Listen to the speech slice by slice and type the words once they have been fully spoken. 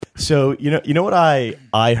So you know what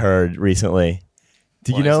I heard recently?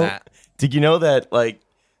 Did you know that like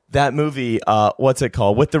that movie? What's it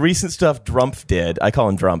called? With the recent stuff Drumpf did. I call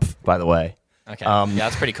him Drumpf, by the way. Okay, yeah,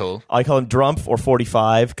 that's pretty cool. I call him Drumpf or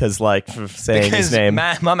 45 because like for saying his name.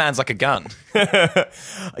 My man's like a gun.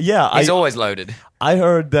 Yeah, he's always loaded. I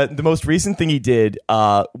heard that the most recent thing he did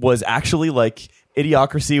was actually like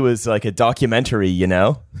Idiocracy was like a documentary. You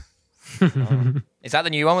know. Is that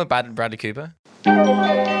the new one with Bradley Cooper?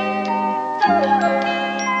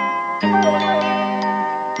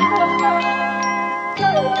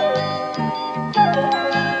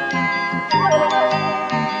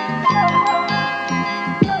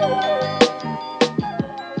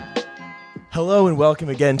 Hello and welcome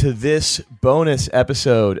again to this bonus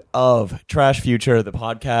episode of Trash Future, the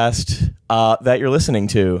podcast that you're listening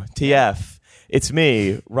to. TF, it's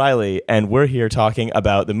me, Riley, and we're here talking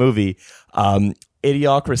about the movie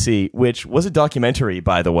Idiocracy, which was a documentary,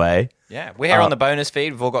 by the way. Yeah, we're here on the bonus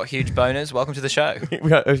feed. We've all got huge boners. Welcome to the show. We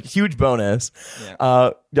got a huge bonus.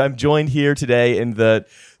 Yeah. I'm joined here today in the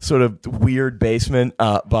sort of weird basement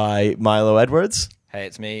by Milo Edwards. Hey,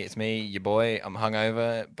 it's me, your boy. I'm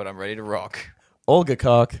hungover, but I'm ready to rock. Olga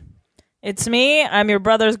Cock. It's me. I'm your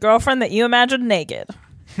brother's girlfriend that you imagined naked.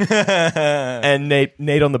 And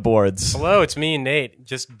Nate on the boards. Hello, it's me, Nate.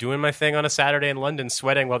 Just doing my thing on a Saturday in London,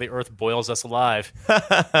 sweating while the earth boils us alive.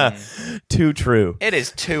 Too true. It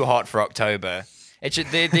is too hot for October. It should,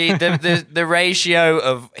 the ratio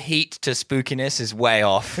of heat to spookiness is way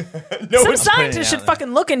off. Some scientists should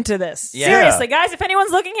fucking look into this. Yeah. Seriously, guys, if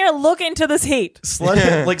anyone's looking here, look into this heat.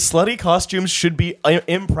 Slutty costumes should be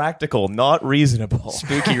impractical, not reasonable.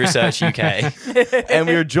 Spooky Research UK. And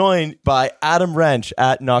we are joined by Adam Rensch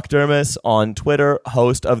at Nocturmus on Twitter,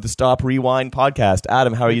 host of the Stop Rewind podcast.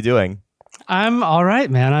 Adam, how are you doing? I'm all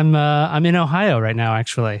right, man. I'm in Ohio right now,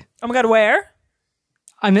 actually. Oh my god, where?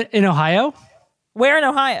 I'm in Ohio. Where in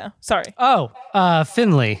Ohio? Sorry. Oh,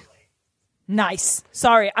 Findlay. Nice.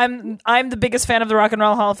 Sorry, I'm the biggest fan of the Rock and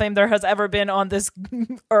Roll Hall of Fame there has ever been on this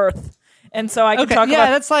earth, and so I can talk about. Yeah,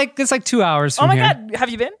 that's like 2 hours. From here. God, have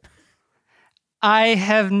you been? I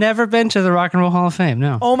have never been to the Rock and Roll Hall of Fame.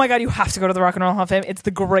 No. Oh my god, you have to go to the Rock and Roll Hall of Fame. It's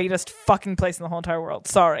the greatest fucking place in the whole entire world.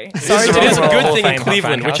 Sorry. It is a good thing in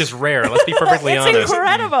Cleveland, which is rare. Let's be perfectly honest. It's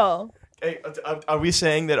incredible. Hey, are we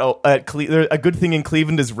saying that a good thing in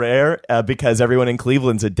Cleveland is rare because everyone in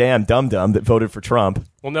Cleveland's a damn dum-dum that voted for Trump?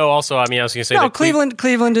 Well, no. Also, I was going to say no. that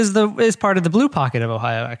Cleveland is part of the blue pocket of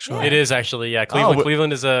Ohio. Actually, yeah. It is actually. Yeah,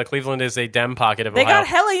 Cleveland is a Dem pocket of They Ohio. got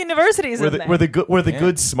hella universities in there. Where the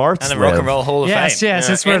good smarts and the live. Rock and Roll Hall of Fame. Yes,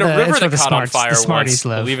 it's where and a river that caught on fire the Smarties once,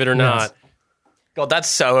 live. believe it or not. Yes. God, that's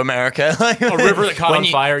so America. A river that caught on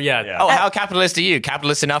fire, yeah. Oh, how capitalist are you?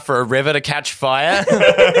 Capitalist enough for a river to catch fire?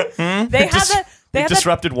 They had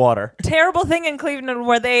disrupted water. Terrible thing in Cleveland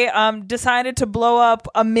where they decided to blow up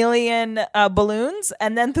 1 million balloons,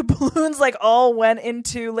 and then the balloons like all went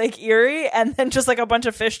into Lake Erie, and then just like a bunch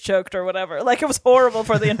of fish choked or whatever. Like it was horrible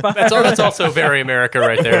for the environment. That's also very America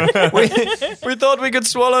right there. we thought we could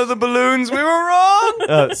swallow the balloons. We were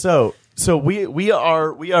wrong. So we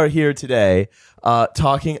are here today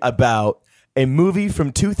talking about a movie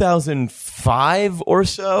from 2005 or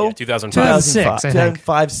so. Yeah, 2005. 2006, I think.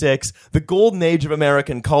 2005-6, the golden age of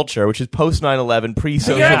American culture, which is post 9/11,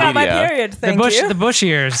 pre-social You're media. on my period, thank you. The Bush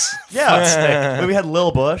years. Yeah, we had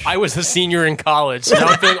Lil Bush. I was a senior in college, so now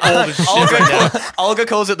I'm feeling old as shit right now. Olga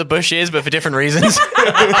calls it the Bush years, but for different reasons.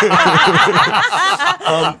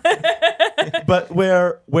 But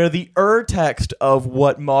where the text of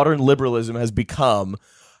what modern liberalism has become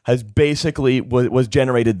has basically was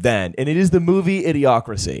generated then, and it is the movie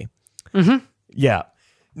Idiocracy. Mm-hmm. Yeah.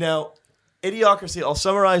 Now, Idiocracy, I'll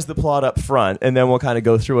summarize the plot up front, and then we'll kind of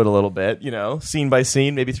go through it a little bit, scene by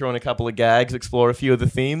scene, maybe throw in a couple of gags, explore a few of the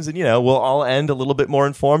themes, and, we'll all end a little bit more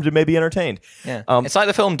informed and maybe entertained. Yeah. It's like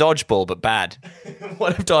the film Dodgeball, but bad.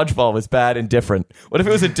 What if Dodgeball was bad and different? What if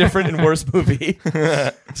it was a different and worse movie?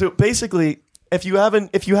 So basically, if you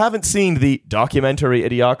haven't seen the documentary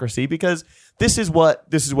Idiocracy, because this is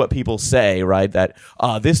what people say, right? That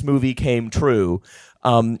this movie came true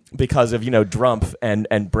because of Drumpf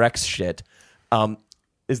and Brecht's shit.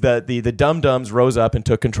 Is that the dum-dums rose up and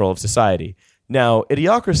took control of society. Now,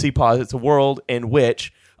 Idiocracy posits a world in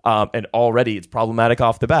which, and already it's problematic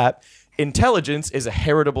off the bat, intelligence is a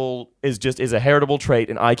heritable trait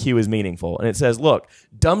and IQ is meaningful. And it says, look,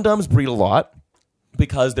 dum-dums breed a lot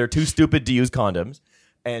because they're too stupid to use condoms.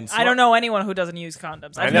 And I don't know anyone who doesn't use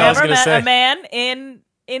condoms. I've I was never gonna met say. a man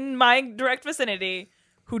in my direct vicinity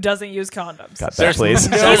who doesn't use condoms. Got that, please.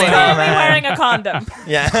 He's currently wearing a condom.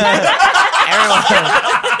 Yeah. Everyone,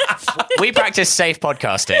 we practice safe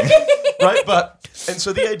podcasting. right?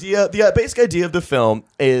 So the basic idea of the film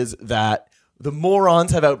is that the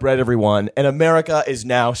morons have outbred everyone, and America is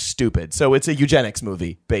now stupid. So it's a eugenics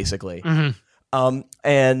movie, basically.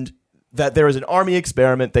 And that there is an army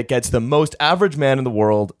experiment that gets the most average man in the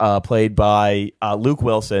world, played by Luke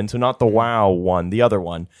Wilson. So not the WoW one, the other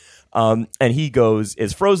one. And he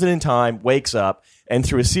is frozen in time, wakes up, and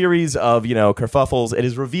through a series of, kerfuffles, it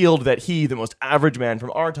is revealed that he, the most average man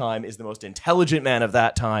from our time, is the most intelligent man of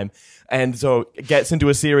that time. And so it gets into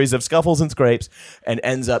a series of scuffles and scrapes and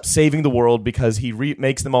ends up saving the world because he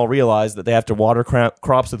makes them all realize that they have to water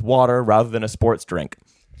crops with water rather than a sports drink.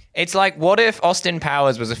 It's like, what if Austin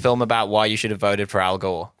Powers was a film about why you should have voted for Al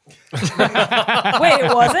Gore? Wait,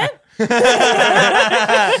 it wasn't?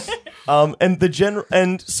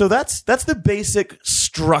 And so that's the basic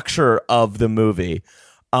structure of the movie.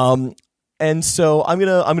 And so I'm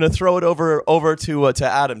gonna throw it over to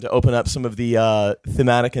Adam to open up some of the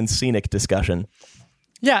thematic and scenic discussion.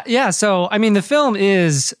 Yeah. So I mean, the film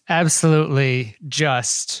is absolutely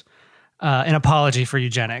just an apology for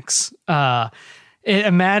eugenics. It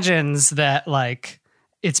imagines that like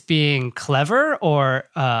it's being clever or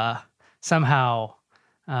somehow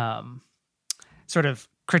sort of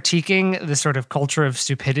critiquing the sort of culture of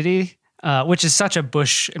stupidity, which is such a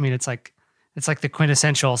Bush. I mean, it's like the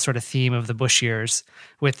quintessential sort of theme of the Bush years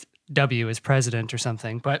with W as president or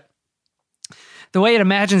something. But the way it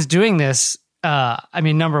imagines doing this, I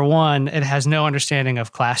mean, number one, it has no understanding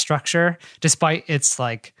of class structure, despite its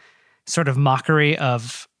like sort of mockery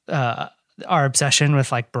of our obsession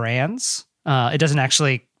with like brands. It doesn't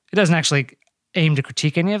actually aim to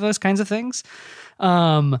critique any of those kinds of things.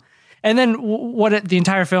 And then the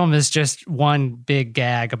entire film is just one big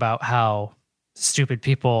gag about how stupid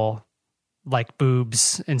people like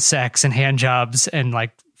boobs and sex and hand jobs and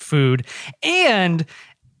like food. And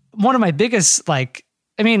one of my biggest, like,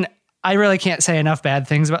 I mean, I really can't say enough bad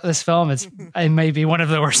things about this film. It may be one of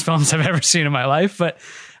the worst films I've ever seen in my life, but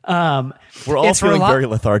we're all feeling very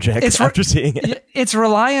lethargic after seeing it. Its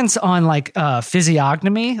reliance on like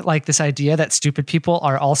physiognomy, like this idea that stupid people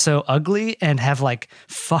are also ugly and have like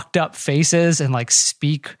fucked up faces and like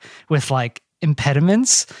speak with like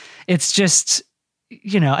impediments. It's just,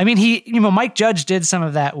 I mean, Mike Judge did some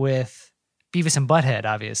of that with Beavis and Butthead,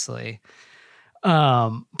 obviously.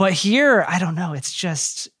 But here, I don't know. It's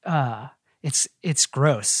just, it's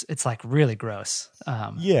gross. It's like really gross.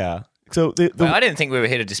 Yeah. So I didn't think we were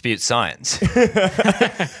here to dispute science.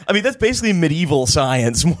 I mean, that's basically medieval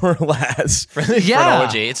science, more or less.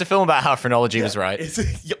 Phrenology. It's a film about how phrenology was right.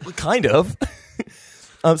 Kind of.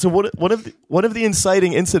 So one of the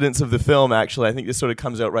inciting incidents of the film, actually, I think this sort of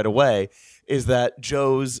comes out right away, is that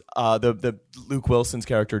Joe's the Luke Wilson's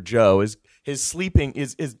character Joe his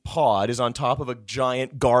pod is on top of a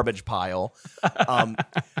giant garbage pile, and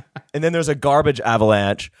then there's a garbage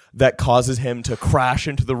avalanche that causes him to crash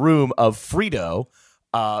into the room of Frito,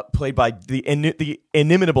 played by the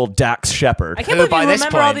inimitable Dax Shepard. I can't believe you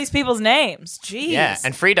remember all these people's names. Jeez. Yeah,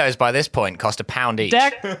 and Fritos by this point cost £1 each.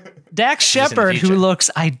 Dax Shepard, who looks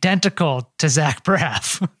identical to Zach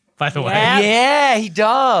Braff. By the way, yeah, he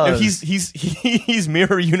does. No, he's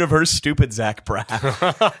mirror universe stupid Zach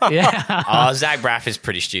Braff. Yeah. Oh, Zach Braff is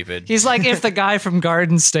pretty stupid. He's like if the guy from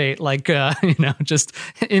Garden State, like just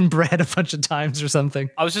inbred a bunch of times or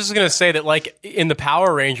something. I was just gonna say that, like in the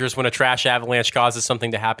Power Rangers, when a trash avalanche causes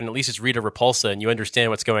something to happen, at least it's Rita Repulsa, and you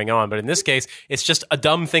understand what's going on. But in this case, it's just a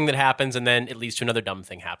dumb thing that happens, and then it leads to another dumb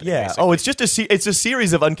thing happening. Yeah. Basically. Oh, it's just it's a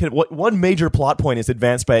series of one major plot point is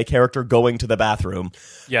advanced by a character going to the bathroom.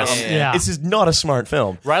 Yes. Yeah. This is not a smart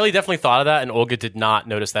film. Riley definitely thought of that, and Olga did not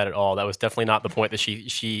notice that at all. That was definitely not the point that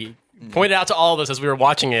she pointed out to all of us as we were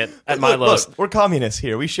watching it at Milo's. Look, we're communists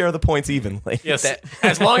here. We share the points evenly. Yes,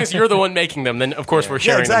 as long as you're the one making them, then of course we're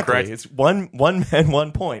sharing exactly. them, correct? It's one man,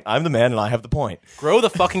 1 point. I'm the man, and I have the point. Grow the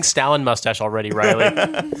fucking Stalin mustache already,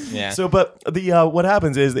 Riley. Yeah. So, but the what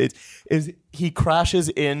happens is he crashes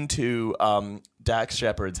into Dax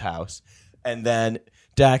Shepard's house, and then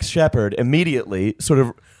Dax Shepard immediately sort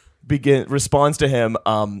of responds to him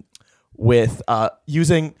with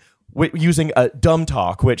using dumb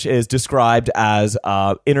talk, which is described as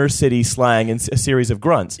inner city slang and a series of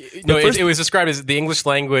grunts. No, it was described as the English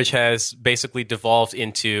language has basically devolved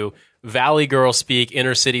into Valley girl speak,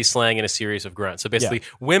 inner city slang, and a series of grunts. So basically,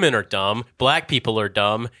 women are dumb, black people are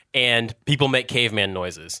dumb, and people make caveman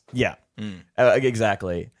noises. Yeah,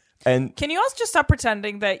 exactly. And Can you also just stop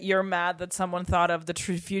pretending that you're mad that someone thought of the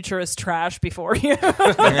future as trash before you? They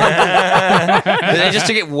just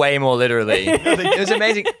took it way more literally. It was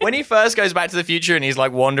amazing. When he first goes back to the future and he's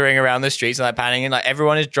like wandering around the streets and like panning in, like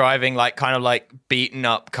everyone is driving like kind of like beaten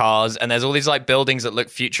up cars, and there's all these like buildings that look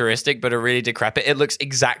futuristic but are really decrepit. It looks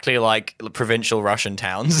exactly like provincial Russian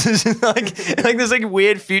towns. like there's like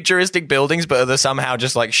weird futuristic buildings, but they're somehow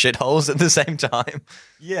just like shitholes at the same time.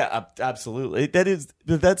 yeah, absolutely. That's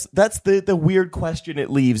the weird question it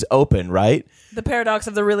leaves open, right? The paradox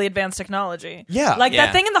of the really advanced technology. Yeah. Like Yeah.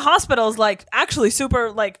 that thing in the hospital is like actually super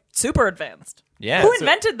advanced. Yeah. Who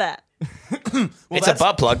invented that? It's a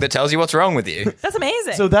butt plug that tells you what's wrong with you. That's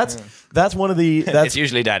amazing. So that's one of the It's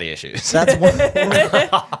usually daddy issues. that's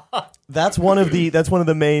one of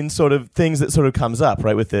the main sort of things that sort of comes up,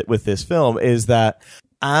 right, with this film, is that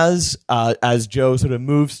as Joe sort of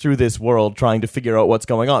moves through this world trying to figure out what's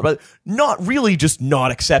going on, but not really just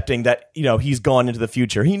not accepting that, he's gone into the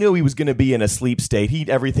future. He knew he was going to be in a sleep state.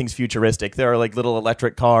 Everything's futuristic. There are like little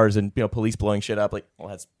electric cars and police blowing shit up. Like, well,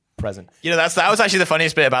 that's present. That was actually the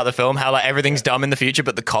funniest bit about the film, how like everything's dumb in the future,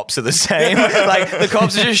 but the cops are the same. Like the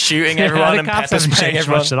cops are just shooting everyone the and cops pepper haven't spraying changed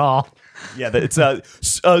everyone. much at all. Yeah, it's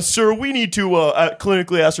sir, we need to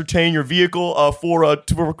clinically ascertain your vehicle for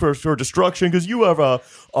destruction because you have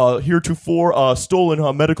heretofore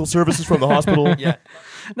stolen medical services from the hospital. Yeah.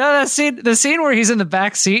 No, the scene where he's in the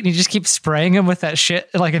back seat and he just keeps spraying him with that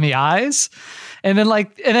shit like in the eyes, and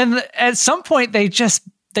then at some point they just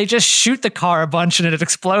shoot the car a bunch and it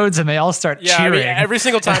explodes and they all start cheering. Every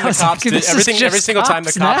single time the was cops like, did this is everything, every just single time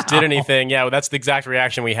the cops cops did now. anything, that's the exact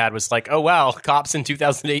reaction we had. Was like, oh wow, cops in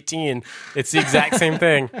 2018. It's the exact same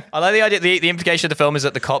thing. I like the idea. The implication of the film is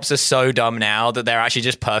that the cops are so dumb now that they're actually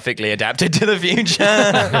just perfectly adapted to the future.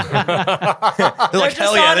 They're They're like, just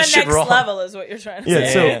hell yeah, on this the shit next wrong. level is what you're trying to Yeah,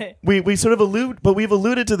 say. so we sort of we've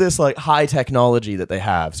alluded to this like high technology that they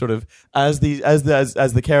have, sort of as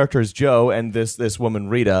the characters Joe and this woman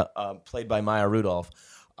Rita, played by Maya Rudolph,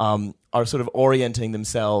 are sort of orienting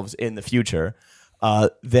themselves in the future.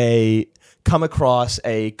 They come across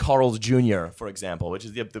a Carl's Jr., for example, which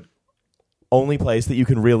is the only place that you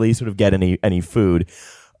can really sort of get any food.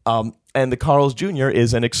 And the Carl's Jr.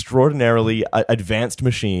 is an extraordinarily advanced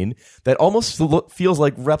machine that almost feels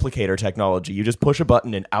like replicator technology. You just push a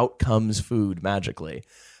button and out comes food magically.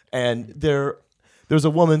 And there's a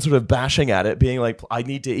woman sort of bashing at it, being like, I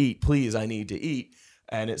need to eat, please, I need to eat.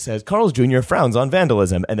 And it says, Carl's Jr. frowns on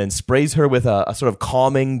vandalism, and then sprays her with a sort of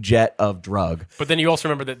calming jet of drug. But then you also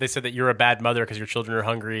remember that they said that you're a bad mother because your children are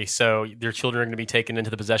hungry, so your children are going to be taken into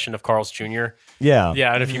the possession of Carl's Jr. Yeah.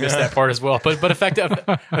 Yeah, and if you missed that part as well. But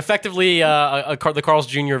effectively, the Carl's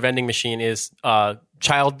Jr. vending machine is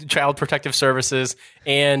child protective services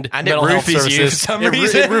and it mental health roofies you services. for some It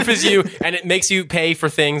reason. It roofies you, and it makes you pay for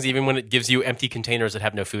things even when it gives you empty containers that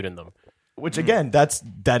have no food in them. Which again,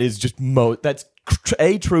 that is just that's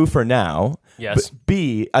A, true for now. Yes. But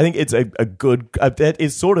B, I think it's a good that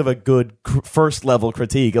is sort of a good first level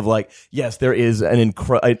critique of like, yes, there is an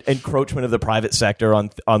encroachment of the private sector on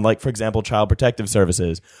like, for example, child protective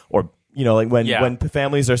services, or like when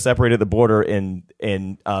families are separated at the border in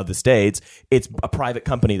the States, it's a private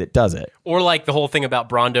company that does it. Or like the whole thing about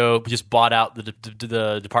Brondo just bought out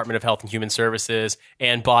the Department of Health and Human Services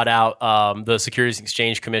and bought out the Securities and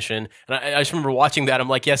Exchange Commission. And I just remember watching that. I'm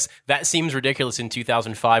like, yes, that seems ridiculous in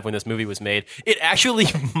 2005 when this movie was made. It actually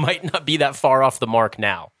might not be that far off the mark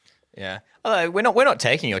now. Yeah. Although we're not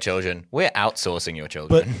taking your children. We're outsourcing your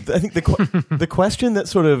children. But I think the question that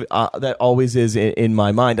sort of that always is in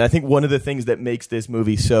my mind, I think one of the things that makes this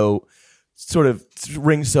movie so sort of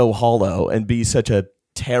ring so hollow and be such a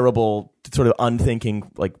terrible sort of unthinking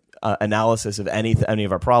like analysis of any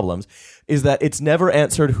of our problems is that it's never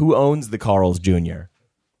answered who owns the Carl's Jr.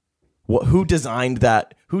 Who designed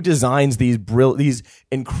that? Who designs these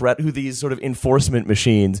sort of enforcement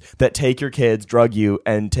machines that take your kids, drug you,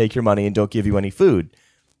 and take your money and don't give you any food?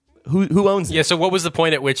 Who owns it? Yeah, so what was the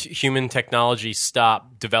point at which human technology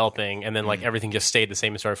stopped developing and then like everything just stayed the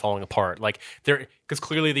same and started falling apart? Like because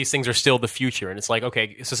clearly these things are still the future, and it's like,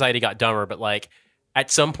 okay, society got dumber, but like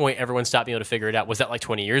at some point everyone stopped being able to figure it out. Was that like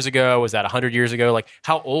 20 years ago? Was that 100 years ago? Like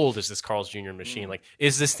how old is this Carl's Jr. machine? Like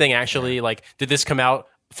is this thing actually like did this come out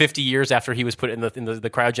 50 years after he was put in the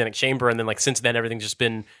cryogenic chamber, and then like since then everything's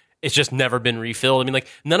just never been refilled? I mean, like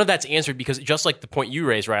none of that's answered because just like the point you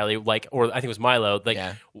raised, Riley, like, or I think it was Milo, like,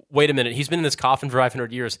 wait a minute, he's been in this coffin for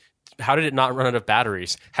 500 years. How did it not run out of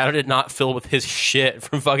batteries? How did it not fill with his shit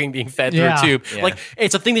from fucking being fed through a tube? Yeah. Like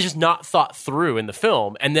it's a thing that's just not thought through in the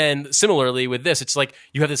film. And then similarly with this, it's like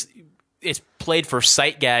you have this, it's played for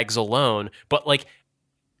sight gags alone, but like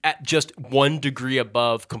at just 1 degree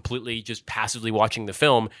above completely just passively watching the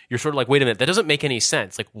film, you're sort of like, wait a minute, that doesn't make any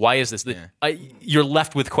sense. Like, why is this? You're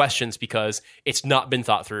left with questions because it's not been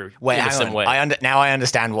thought through in the same way. Now I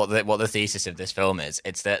understand what the thesis of this film is.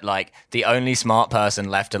 It's that like the only smart person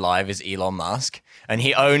left alive is Elon Musk, and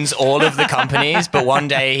he owns all of the companies, but one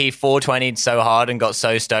day he 420'd so hard and got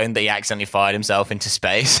so stoned that he accidentally fired himself into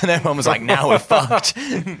space, and everyone was like, now we're fucked.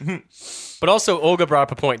 But also, Olga brought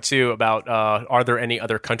up a point, too, about are there any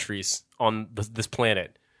other countries on this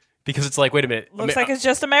planet? Because it's like, wait a minute. Looks like it's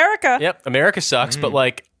just America. Yep, America sucks, but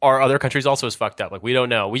like, are other countries also as fucked up? Like, we don't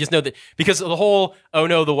know. We just know that because of the whole, oh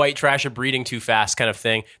no, the white trash are breeding too fast kind of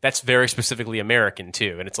thing, that's very specifically American,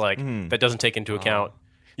 too. And it's like, that doesn't take into account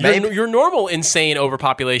your normal insane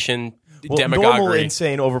overpopulation demagoguery. Normal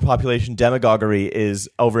insane overpopulation demagoguery is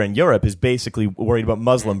over in Europe is basically worried about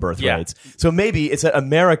Muslim birth rates. So maybe it's that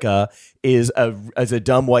America is a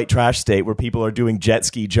dumb white trash state where people are doing jet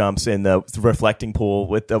ski jumps in the reflecting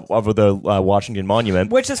pool over the Washington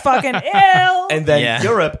Monument, which is fucking ill. And then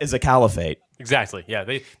Europe is a caliphate. Exactly. Yeah,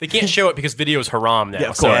 they can't show it because video is haram now. Yeah,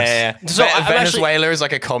 of course. Yeah. So Venezuela is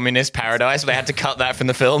like a communist paradise. They had to cut that from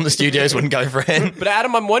the film. The studios wouldn't go for it. But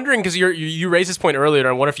Adam, I'm wondering because you raised this point earlier, and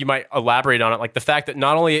I wonder if you might elaborate on it. Like the fact that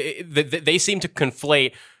not only they seem to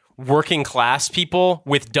conflate working class people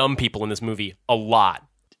with dumb people in this movie a lot.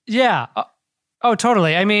 Yeah. Oh,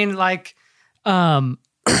 totally. I mean, like, I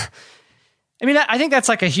think that's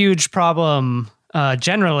like a huge problem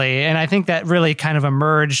generally, and I think that really kind of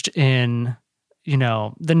emerged in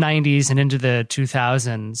the 90s and into the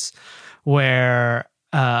 2000s, where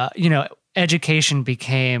education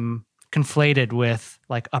became conflated with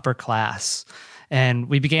like upper class, and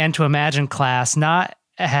we began to imagine class not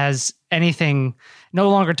as anything, no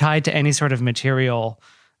longer tied to any sort of material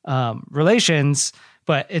relations,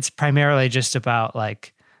 but it's primarily just about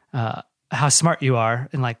like how smart you are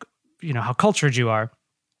and like how cultured you are.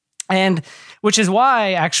 And which is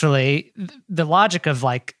why actually the logic of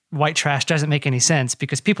like white trash doesn't make any sense,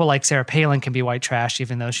 because people like Sarah Palin can be white trash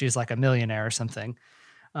even though she's like a millionaire or something.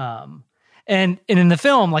 And in the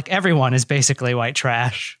film, like everyone is basically white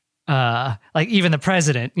trash. Like even the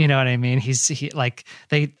president, you know what I mean? He like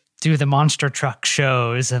they do the monster truck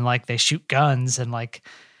shows and like they shoot guns and like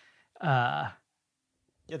they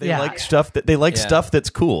like stuff stuff that's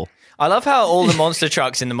cool. I love how all the monster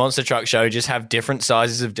trucks in the monster truck show just have different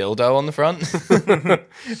sizes of dildo on the front.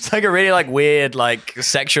 It's like a really like weird, like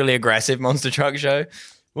sexually aggressive monster truck show.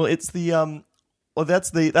 Well, it's the that's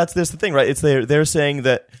the thing, right? It's they're saying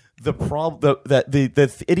that the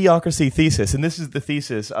Idiocracy thesis, and this is the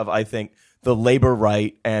thesis of I think the labor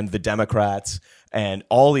right and the Democrats and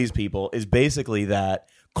all these people, is basically that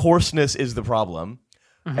coarseness is the problem.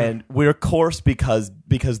 Mm-hmm. And we're coarse because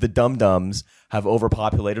the dum-dums have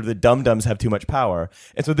overpopulated, the dum-dums have too much power.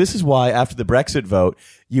 And so this is why after the Brexit vote,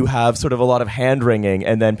 you have sort of a lot of hand-wringing,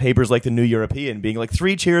 and then papers like the New European being like,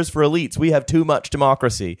 3 cheers for elites, we have too much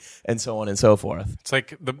democracy, and so on and so forth. It's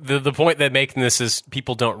like the point they're making this is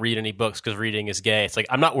people don't read any books because reading is gay. It's like,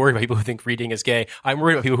 I'm not worried about people who think reading is gay. I'm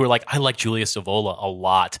worried about people who are like, I like Julia Savola a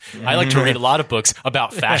lot. I like to read a lot of books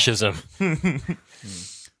about fascism.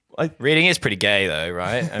 Reading is pretty gay, though,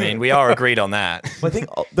 right? I mean, we are agreed on that. I think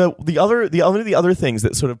the other things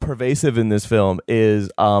that sort of pervasive in this film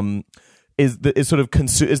is the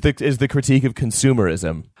critique of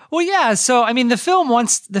consumerism. Well, yeah. So I mean, the film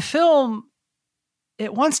wants to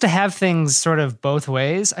have things sort of both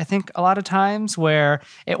ways. I think a lot of times where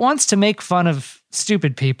it wants to make fun of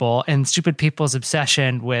stupid people and stupid people's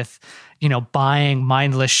obsession with buying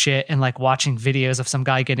mindless shit and like watching videos of some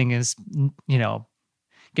guy getting his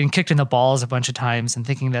getting kicked in the balls a bunch of times and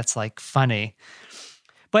thinking that's like funny.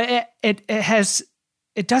 But it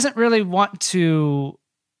doesn't really want to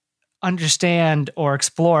understand or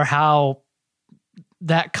explore how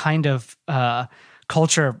that kind of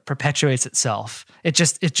culture perpetuates itself. It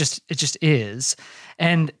just is.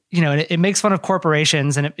 And it makes fun of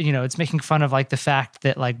corporations, and it's making fun of like the fact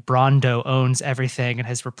that like Brondo owns everything and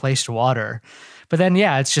has replaced water. But then,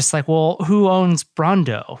 it's just like, well, who owns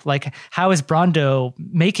Brondo? Like, how is Brondo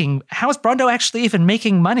actually even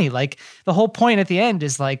making money? Like, the whole point at the end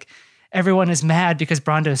is like, everyone is mad because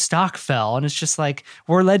Brondo's stock fell. And it's just like,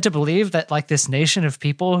 we're led to believe that like this nation of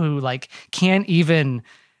people who like can't even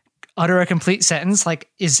utter a complete sentence like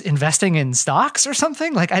is investing in stocks or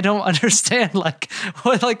something. Like, I don't understand like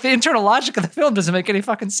what, like the internal logic of the film doesn't make any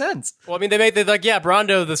fucking sense. Well, I mean, they're like,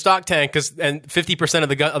 Brondo, the stock tank, and 50%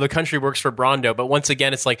 of the country works for Brondo. But once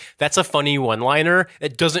again, it's like, that's a funny one-liner.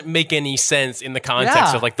 It doesn't make any sense in the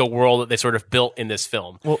context of like the world that they sort of built in this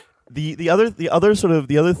film. Well, The other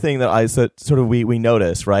thing that I said we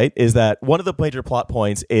notice, right, is that one of the major plot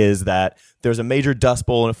points is that there's a major dust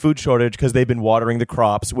bowl and a food shortage because they've been watering the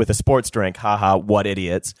crops with a sports drink. Haha, what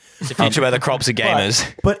idiots. It's the future where the crops are gamers.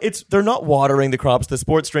 But they're not watering the crops the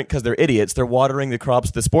sports drink because they're idiots. They're watering the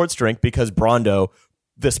crops the sports drink because Brondo,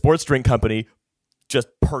 the sports drink company, just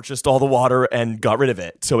purchased all the water and got rid of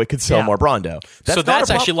it so it could sell more Brondo. That's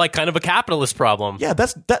actually like kind of a capitalist problem. Yeah,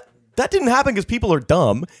 that didn't happen because people are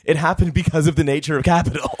dumb. It happened because of the nature of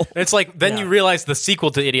capital. It's like, then you realize the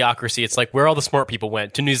sequel to Idiocracy, it's like where all the smart people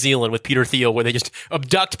went, to New Zealand with Peter Thiel, where they just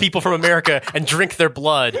abduct people from America and drink their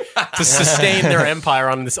blood to sustain their empire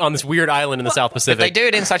on this weird island in the South Pacific. They do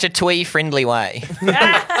it in such a twee-friendly way.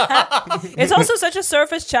 It's also such a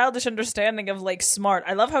surface childish understanding of like smart.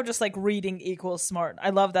 I love how just like reading equals smart.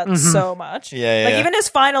 I love that so much. Yeah. Even his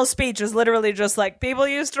final speech is literally just like, people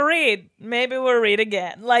used to read. Maybe we'll read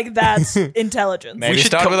again. Like that's intelligence. Maybe should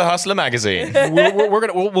start with a Hustler magazine.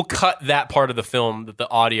 we'll cut that part of the film, the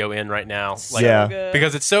audio in right now. Like, Good.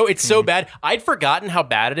 because it's so bad. I'd forgotten how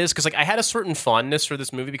bad it is because like I had a certain fondness for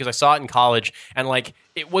this movie because I saw it in college and like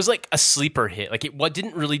it was like a sleeper hit. Like it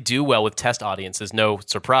didn't really do well with test audiences, no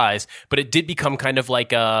surprise, but it did become kind of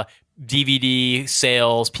like a DVD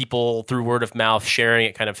sales, people through word of mouth sharing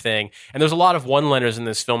it kind of thing. And there's a lot of one-liners in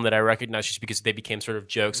this film that I recognize just because they became sort of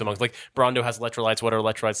jokes amongst, like, Brondo has electrolytes, what are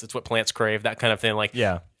electrolytes? That's what plants crave, that kind of thing. Like,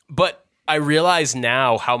 Yeah. But I realize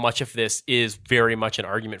now how much of this is very much an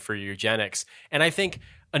argument for eugenics. And I think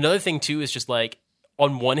another thing too is just like,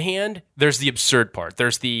 on one hand, there's the absurd part.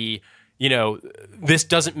 There's the, this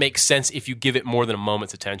doesn't make sense if you give it more than a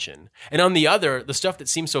moment's attention. And on the other, the stuff that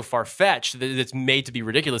seems so far-fetched, that's made to be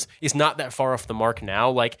ridiculous, is not that far off the mark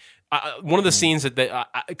now. Like, one of the scenes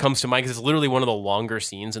that comes to mind, because it's literally one of the longer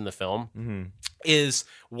scenes in the film, is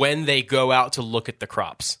when they go out to look at the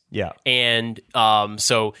crops. Yeah. And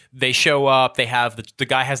so they show up, they have, the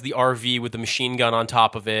guy has the RV with the machine gun on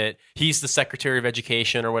top of it. He's the Secretary of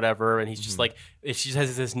Education or whatever, and he's just like, he just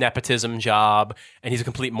has this nepotism job, and he's a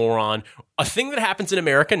complete moron. A thing that happens in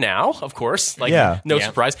America now, of course, like no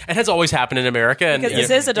surprise, and has always happened in America. And Because this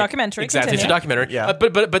is a documentary. Exactly, Continue. it's a documentary. Yeah.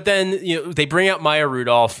 But then they bring out Maya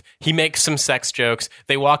Rudolph. He makes some sex jokes.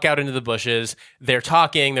 They walk out into the bushes. They're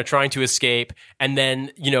talking. They're trying to escape, and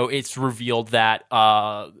then it's revealed that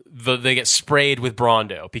they get sprayed with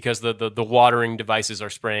Brondo because the watering devices are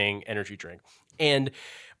spraying energy drink. And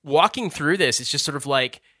walking through this, it's just sort of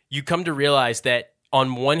like you come to realize that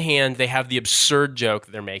on one hand, they have the absurd joke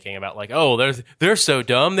that they're making about like, oh, they're so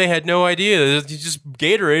dumb, they had no idea. It's just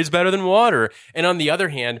Gatorade's better than water. And on the other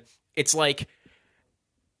hand, it's like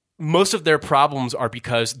most of their problems are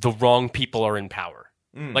because the wrong people are in power.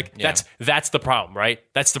 That's the problem, right?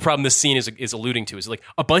 That's the problem this scene is alluding to. Is like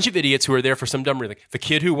a bunch of idiots who are there for some dumb reason. Like the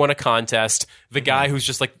kid who won a contest, the guy who's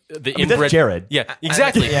just like the inbred. That's Jared. Yeah,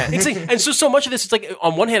 exactly. Exactly. And so much of this, it's like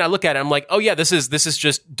on one hand, I look at it, I'm like, oh yeah, this is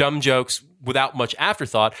just dumb jokes without much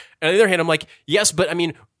afterthought. And on the other hand, I'm like, yes, but I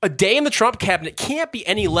mean, a day in the Trump cabinet can't be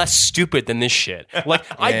any less stupid than this shit. Like,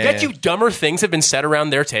 I bet you dumber things have been said around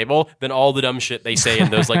their table than all the dumb shit they say in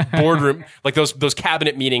those like boardroom, like those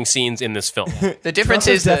cabinet meeting scenes in this film. The difference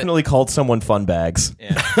Trump is has definitely called someone fun bags.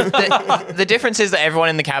 Yeah. The difference is that everyone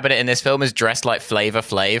in the cabinet in this film is dressed like Flavor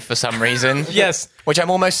Flav for some reason. Yes. Which I'm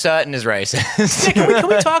almost certain is racist. Can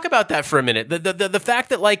we talk about that for a minute? The fact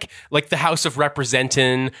that like the House of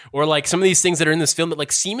Representing or like some of these things that are in this film that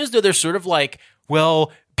like seem as though they're sort of like,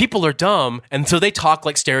 well, people are dumb, and so they talk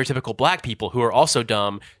like stereotypical black people who are also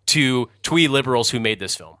dumb to twee liberals who made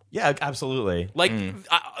this film. Yeah, absolutely. Like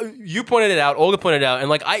you pointed it out, Olga pointed it out, and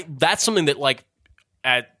like that's something that like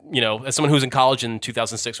as someone who was in college in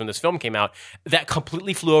 2006 when this film came out, that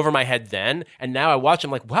completely flew over my head then, and now I watch,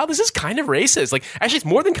 I'm like, wow, this is kind of racist. Like, actually, it's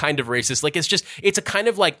more than kind of racist. Like, it's a kind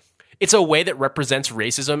of like, it's a way that represents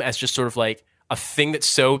racism as just sort of like a thing that's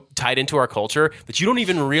so tied into our culture that you don't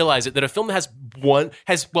even realize it. That a film that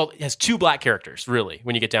has two black characters, really,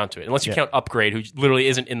 when you get down to it, unless you count Upgrade, who literally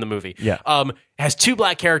isn't in the movie. Yeah. Has two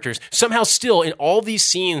black characters. Somehow, still in all these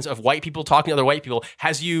scenes of white people talking to other white people,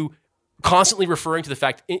 has you constantly referring to the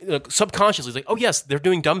fact, subconsciously, like, oh yes, they're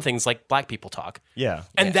doing dumb things like black people talk. Yeah.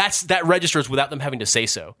 And that registers without them having to say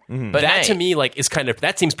so. But that to me, like, is kind of,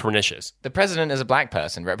 that seems pernicious. The president is a black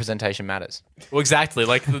person. Representation matters. Well, exactly.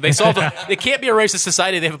 Like, they solved it can't be a racist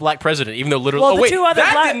society if they have a black president, even though literally,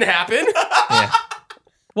 didn't happen. Yeah.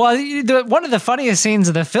 Well, one of the funniest scenes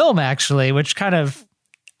of the film, actually, which kind of,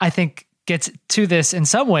 I think, gets to this in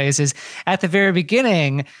some ways, is at the very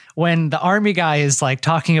beginning when the army guy is like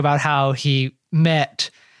talking about how he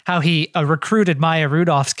recruited Maya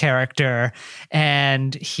Rudolph's character,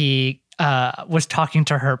 and he was talking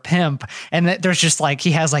to her pimp, and there's just like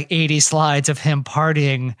he has like 80 slides of him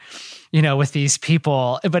partying, with these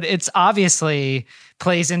people, but it's obviously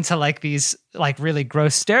plays into like these like really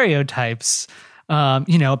gross stereotypes,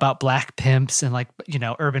 about black pimps and like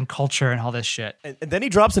urban culture and all this shit. And then he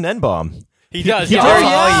drops an N-bomb. He does. He very,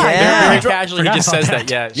 does. very casually. He just says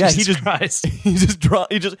that. Yeah. Yeah, Christ. he just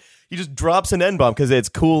drops an N-bomb because it's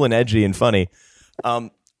cool and edgy and funny.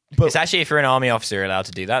 But It's actually, if you're an army officer, you're allowed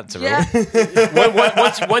to do that. It's a rule.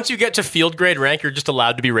 Once you get to field grade rank, you're just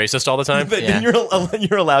allowed to be racist all the time. then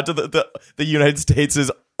you're allowed to the United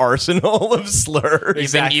States' arsenal of slurs.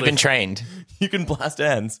 Exactly. You've been trained. You can blast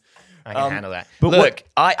ends. I can handle that. but Look,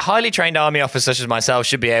 highly trained army officers such as myself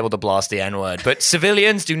should be able to blast the N-word, but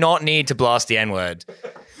civilians do not need to blast the N-word.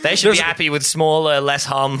 They should be happy with smaller, less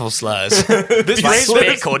harmful slurs. This like slurs-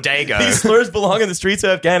 Spick or Dago. These slurs belong in the streets of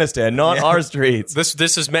Afghanistan, not our streets.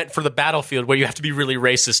 This is meant for the battlefield where you have to be really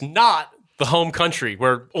racist, not the home country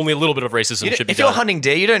where only a little bit of racism should be If you're done. hunting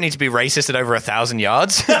deer, you don't need to be racist at over 1,000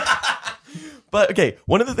 yards. But okay,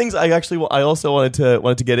 one of the things I also wanted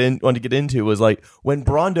to get into was like when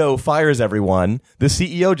Brondo fires everyone, the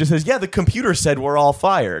CEO just says, "Yeah, the computer said we're all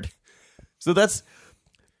fired." So that's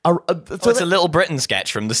It's a Little Britain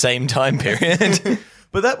sketch from the same time period.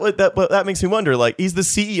 But that makes me wonder. Like, he's the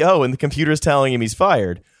CEO, and the computer's telling him he's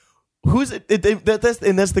fired. Who's it?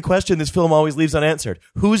 That's the question this film always leaves unanswered.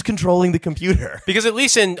 Who's controlling the computer? Because at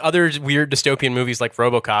least in other weird dystopian movies like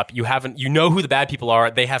RoboCop, you know who the bad people are.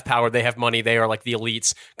 They have power. They have money. They are like the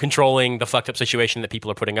elites controlling the fucked up situation that people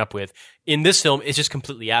are putting up with. In this film, it's just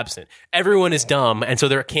completely absent. Everyone is dumb, and so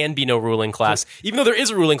there can be no ruling class. Even though there is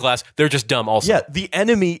a ruling class, they're just dumb also. Yeah, the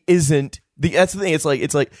enemy isn't. That's the thing.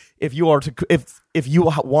 It's like if you want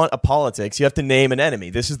a politics, you have to name an enemy.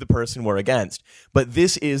 This is the person we're against. But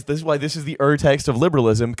this is why this is the urtext of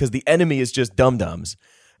liberalism, because the enemy is just dum-dums.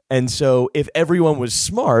 And so if everyone was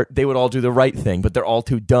smart, they would all do the right thing, but they're all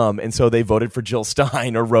too dumb, and so they voted for Jill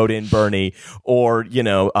Stein or wrote in Bernie or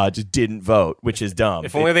just didn't vote, which is dumb.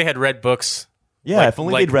 If only they had read books. Yeah, if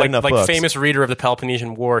only they'd read enough books. Like famous reader of the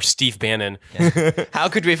Peloponnesian War, Steve Bannon. How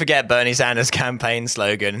could we forget Bernie Sanders' campaign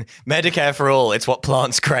slogan, Medicare for all, it's what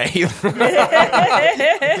plants crave?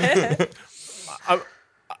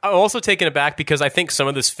 I'm also taken aback because I think some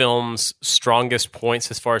of this film's strongest points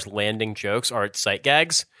as far as landing jokes are its sight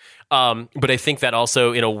gags. But I think that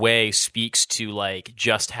also, in a way, speaks to like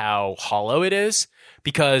just how hollow it is.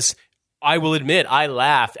 Because I will admit, I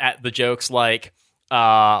laughed at the jokes like,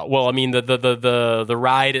 the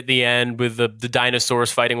ride at the end with the dinosaurs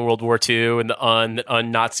fighting World War II and the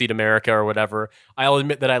un-Nazi'd America or whatever. I'll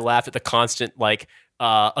admit that I laughed at the constant like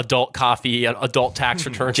adult coffee, adult tax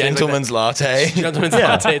return, Gentleman's latte,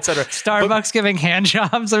 latte, etc. Starbucks giving hand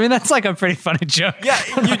jobs. I mean, that's like a pretty funny joke. Yeah,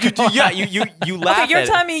 you laugh. Okay, you're at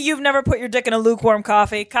telling me you've never put your dick in a lukewarm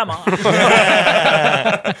coffee? Come on.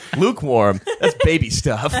 Lukewarm. That's baby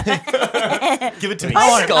stuff. Give it to me.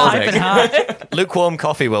 Scalding. Hot. Lukewarm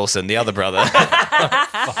coffee, Wilson, the other brother.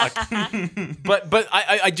 But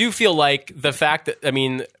I do feel like the fact that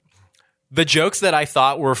the jokes that I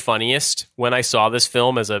thought were funniest when I saw this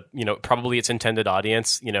film as probably its intended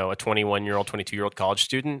audience, a 21-year-old, 22-year-old college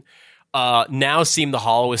student, now seem the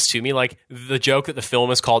hollowest to me. Like the joke that the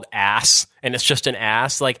film is called Ass, and it's just an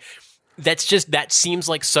ass. Like that seems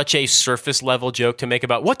like such a surface level joke to make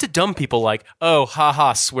about what do dumb people like? Oh,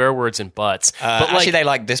 haha, swear words and butts. But actually, they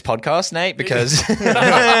like this podcast, Nate, because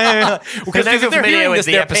Because if if they're hearing this,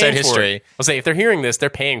 the they're episode paying history. for it. I'll say if they're hearing this,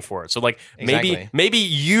 they're paying for it. So like Exactly. maybe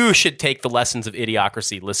you should take the lessons of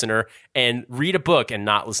Idiocracy, listener, and read a book and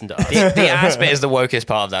not listen to us. The ass bit is the wokest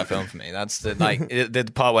part of that film for me. That's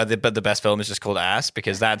the part where the best film is just called Ass,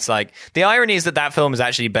 because that's like the irony is that film is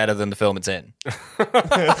actually better than the film it's in.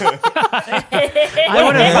 I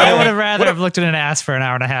would have rather have looked at an ass for an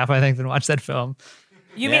hour and a half, I think, than watch that film.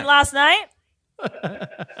 You mean last night?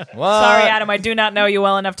 What? Sorry, Adam, I do not know you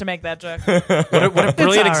well enough to make that joke. What a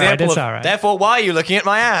brilliant example It's of all right. Therefore, why are you looking at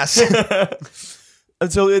my ass?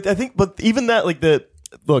 And so I think, but even that, like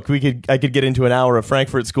I could get into an hour of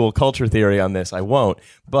Frankfurt School culture theory on this. I won't,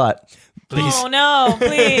 but please. Oh no,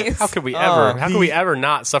 please. How could we ever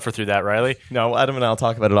not suffer through that, Riley? No, Adam and I'll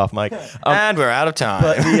talk about it off mic. And we're out of time.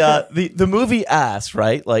 But the movie Ass,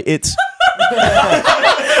 right? Like it's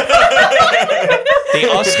The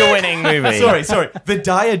Oscar-winning movie. sorry. The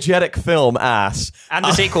diegetic film Ass. And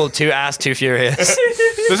the sequel to Ass Too Furious.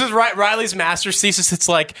 This is Riley's master's thesis. It's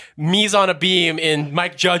like Mies on a Beam in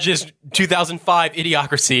Mike Judge's 2005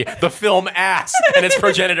 Idiocracy, the film Ass and its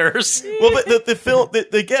progenitors. Well, but the film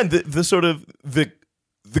again, the sort of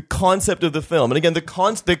the concept of the film. And again,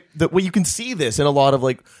 the way you can see this in a lot of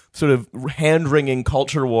like sort of hand-wringing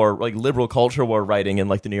culture war, like liberal culture war writing in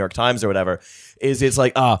like the New York Times or whatever, is it's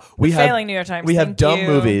like, failing New York Times. We have Thank dumb you.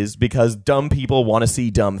 movies because dumb people want to see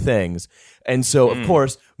dumb things. And so, of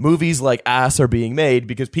course, movies like Ass are being made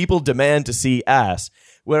because people demand to see ass.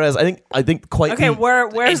 Whereas I think quite Okay,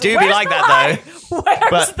 where's It do be where's like the that, line? Where's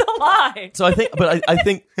But- the line? so I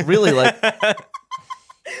think really like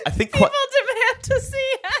I think People quite, demand to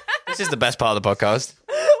see. This is the best part of the podcast.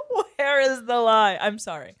 Where is the line? I'm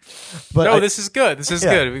sorry. but No, I- this is good. This is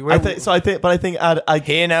yeah. good. I think I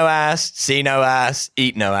Hear no ass, see no ass,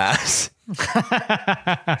 eat no ass.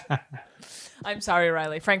 I'm sorry,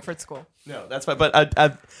 Riley. Frankfurt School. no, that's fine. But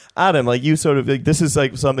Adam, like you sort of like this is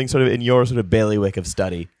like something sort of in your sort of bailiwick of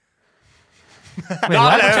study.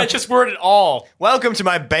 Not a pretentious word at all. Welcome to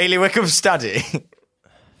my bailiwick of study.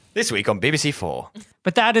 This week on BBC 4.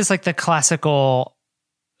 But that is like the classical.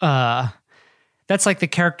 That's like the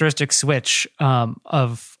characteristic switch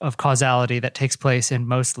of causality that takes place in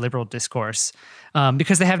most liberal discourse,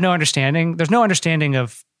 because they have no understanding. There's no understanding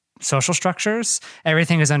of social structures.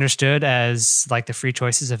 Everything is understood as like the free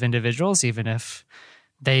choices of individuals, even if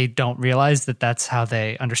they don't realize that that's how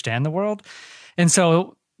they understand the world. And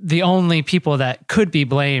so the only people that could be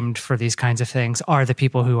blamed for these kinds of things are the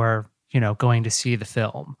people who are, going to see the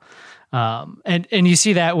film. And you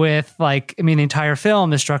see that with the entire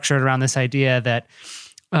film is structured around this idea that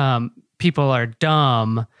people are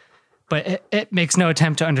dumb, but it makes no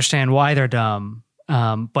attempt to understand why they're dumb.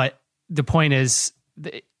 But the point is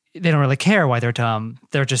they don't really care why they're dumb.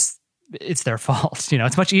 It's their fault.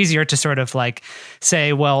 It's much easier to sort of like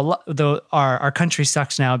say, well, our country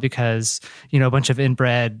sucks now because, a bunch of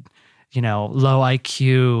inbred, low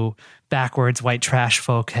IQ, backwards white trash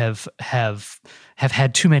folk have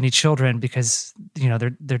had too many children because,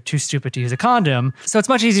 they're too stupid to use a condom. So it's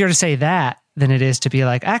much easier to say that than it is to be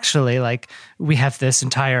like, actually, like we have this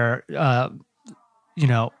entire,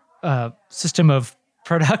 system of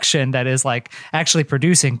production that is like actually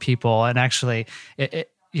producing people, and actually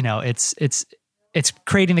it's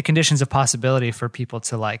creating the conditions of possibility for people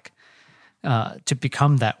to like to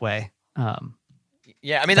become that way.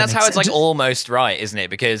 Yeah, I mean, that's how it's like almost right, isn't it?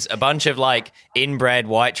 Because a bunch of like inbred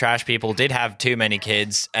white trash people did have too many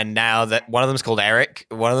kids, and now that one of them's called Eric,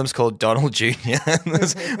 one of them's called Donald Jr.,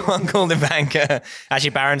 there's one called Ivanka. Actually,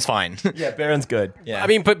 Baron's fine. Yeah, Baron's good. Yeah. I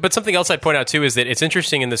mean, but something else I'd point out too is that it's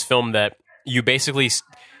interesting in this film that you basically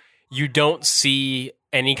you don't see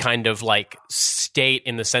any kind of like state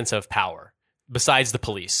in the sense of power besides the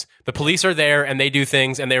police. The police are there and they do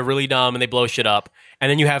things and they're really dumb and they blow shit up. And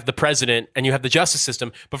then you have the president and you have the justice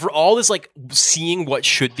system. But for all this like seeing what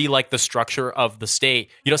should be like the structure of the state,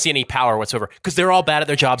 you don't see any power whatsoever because they're all bad at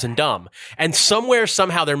their jobs and dumb. And somewhere,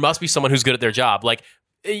 somehow, there must be someone who's good at their job. Like,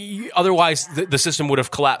 otherwise, the system would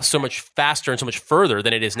have collapsed so much faster and so much further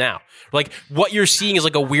than it is now. Like, what you're seeing is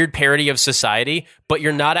like a weird parody of society, but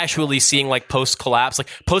you're not actually seeing like post-collapse. Like,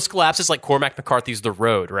 post-collapse is like Cormac McCarthy's The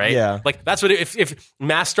Road, right? Yeah. Like, that's what, if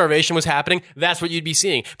mass starvation was happening, that's what you'd be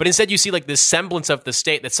seeing. But instead, you see like this semblance of the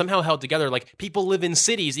state that's somehow held together. Like, people live in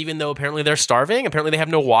cities, even though apparently they're starving. Apparently, they have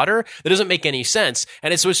no water. That doesn't make any sense.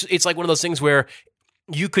 And it's like one of those things where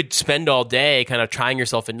you could spend all day kind of trying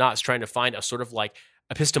yourself in knots trying to find a sort of like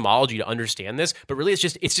epistemology to understand this, but really it's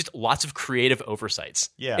just lots of creative oversights.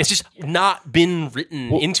 Yeah. It's just not been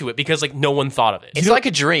written into it because like no one thought of it. It's like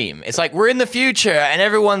a dream. It's like we're in the future and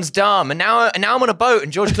everyone's dumb, and now I'm on a boat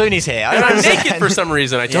and George Clooney's here. I And don't I'm understand. naked for some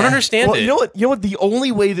reason. I don't understand Well, it. you know what? The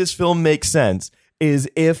only way this film makes sense is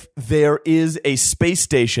if there is a space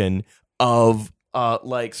station of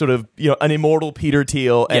like sort of an immortal Peter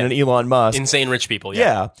Thiel and an Elon Musk. Insane rich people.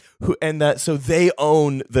 Yeah. So they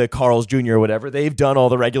own the Carl's Jr. or whatever. They've done all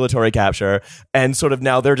the regulatory capture, and sort of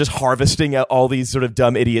now they're just harvesting out all these sort of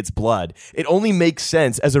dumb idiots' blood. It only makes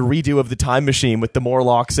sense as a redo of the Time Machine with the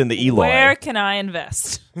Morlocks and the Eloi. Where can I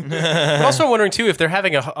invest? I'm also wondering too if they're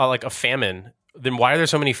having a famine, then why are there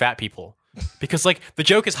so many fat people? Because like the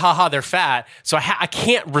joke is haha they're fat, so I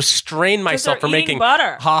can't restrain myself they're from eating making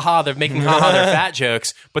butter. haha they're making haha they're fat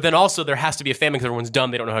jokes, but then also there has to be a famine because everyone's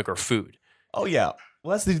dumb, they don't know how to grow food. Oh yeah.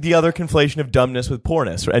 Well, that's the other conflation of dumbness with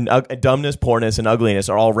poorness, and dumbness, poorness, and ugliness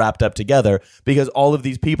are all wrapped up together because all of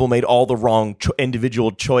these people made all the wrong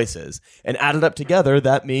individual choices, and added up together,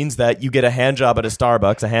 that means that you get a hand job at a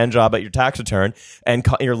Starbucks, a hand job at your tax return, and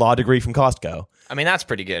your law degree from Costco. I mean, that's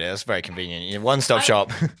pretty good. That's very convenient. One-stop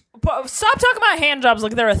shop. Stop talking about hand jobs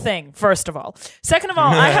like they're a thing, first of all. Second of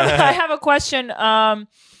all, I have a question.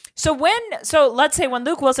 So let's say when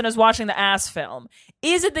Luke Wilson is watching the ass film,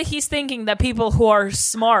 is it that he's thinking that people who are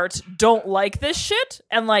smart don't like this shit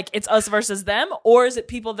and like it's us versus them, or is it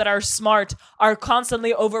people that are smart are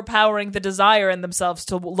constantly overpowering the desire in themselves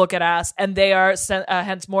to look at ass and they are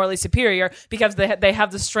hence morally superior because they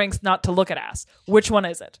have the strength not to look at ass? Which one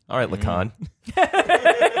is it? All right, Lacan.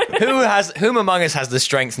 Whom among us has the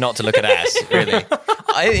strength not to look at ass? Really,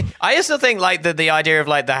 I also think like the idea of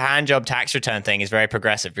like the hand job tax return thing is very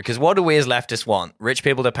progressive, because what do we as leftists want? Rich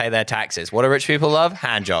people to pay their taxes. What do rich people love?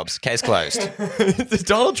 Hand jobs. Case closed.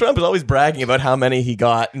 Donald Trump is always bragging about how many he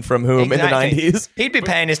got and from whom in the 90s. He'd be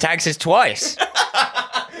paying his taxes twice.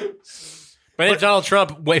 But if Donald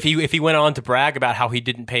Trump, if he went on to brag about how he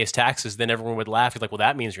didn't pay his taxes, then everyone would laugh. He's like, well,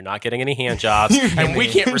 that means you're not getting any hand jobs. And we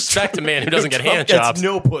can't respect a man who doesn't get hand Trump jobs. gets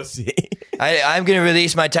no pussy. I'm going to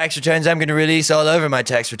release my tax returns. I'm going to release all over my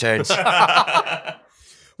tax returns.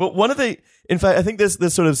 Well, in fact, I think this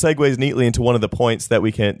sort of segues neatly into one of the points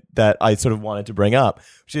that I sort of wanted to bring up,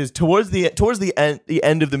 which is towards the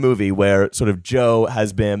end of the movie, where sort of Joe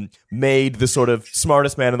has been made the sort of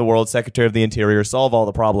smartest man in the world, Secretary of the Interior, solve all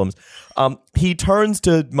the problems. He turns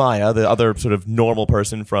to Maya, the other sort of normal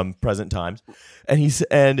person from present times, and he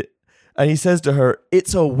says to her,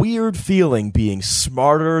 "It's a weird feeling being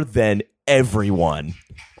smarter than everyone."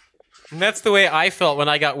 And that's the way I felt when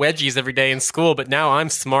I got wedgies every day in school, but now I'm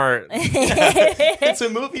smart. It's a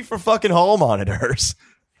movie for fucking hall monitors.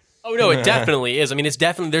 Oh no, it definitely is. I mean,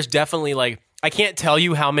 there's definitely like, I can't tell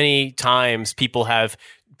you how many times people have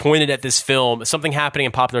pointed at this film, something happening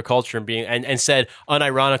in popular culture, and said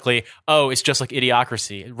unironically, "Oh, it's just like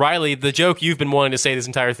Idiocracy." Riley, the joke you've been wanting to say this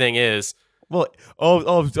entire thing is, well,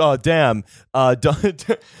 damn.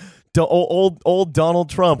 Old Donald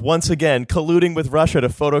Trump once again colluding with Russia to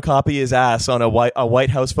photocopy his ass on a White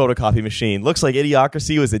House photocopy machine. Looks like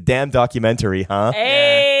Idiocracy was a damn documentary, huh?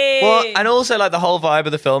 Hey. Well, and also like the whole vibe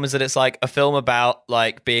of the film is that it's like a film about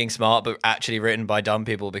like being smart, but actually written by dumb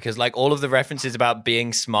people, because like all of the references about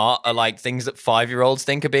being smart are like things that 5-year-olds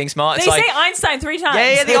think of being smart. They it's like, say Einstein 3 times.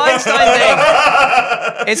 Yeah, the Einstein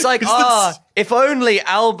thing. It's like, if only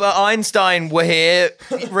Albert Einstein were here,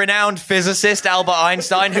 renowned physicist Albert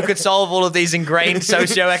Einstein, who could solve all of these ingrained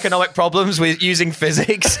socioeconomic problems with using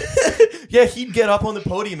physics. Yeah, he'd get up on the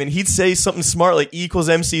podium and he'd say something smart like E equals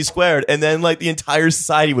MC squared, and then like the entire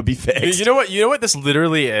society would be fixed. You know what this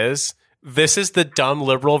literally is? This is the dumb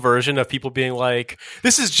liberal version of people being like,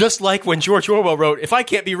 this is just like when George Orwell wrote, "If I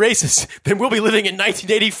can't be racist, then we'll be living in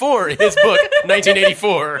 1984," in his book,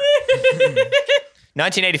 1984.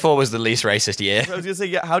 1984 was the least racist year. I was gonna say,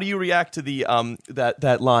 yeah. How do you react to the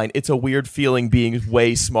that line? It's a weird feeling being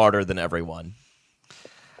way smarter than everyone.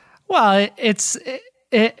 Well, it's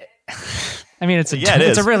a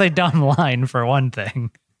really dumb line for one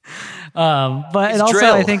thing. But it also,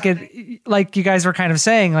 drill. I think it, like you guys were kind of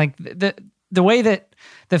saying, like the way that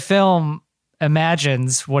the film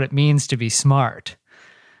imagines what it means to be smart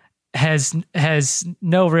has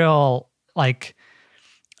no real like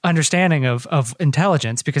understanding of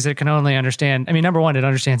intelligence, because it can only understand, I mean, number one, it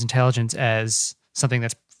understands intelligence as something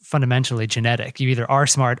that's fundamentally genetic. You either are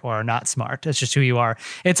smart or are not smart. That's just who you are.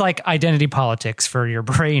 It's like identity politics for your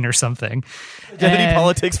brain or something. Identity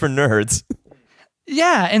politics for nerds.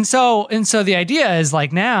 Yeah, and so the idea is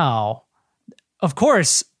like, now, of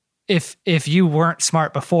course, if you weren't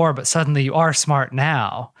smart before, but suddenly you are smart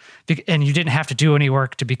now, and you didn't have to do any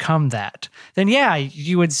work to become that, then yeah,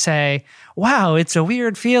 you would say, wow, it's a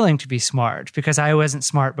weird feeling to be smart because I wasn't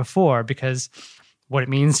smart before, because what it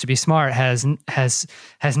means to be smart has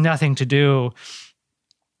nothing to do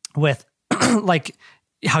with like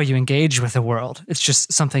how you engage with the world. It's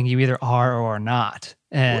just something you either are or are not.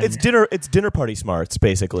 And it's dinner party smarts,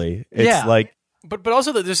 basically. It's like, but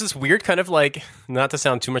also there's this weird kind of like, not to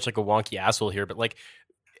sound too much like a wonky asshole here, but like,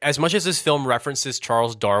 as much as this film references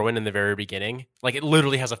Charles Darwin in the very beginning, like it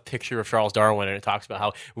literally has a picture of Charles Darwin, and it talks about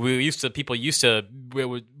how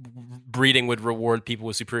breeding would reward people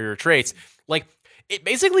with superior traits. Like, it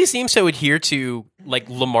basically seems to adhere to like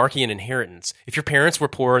Lamarckian inheritance. If your parents were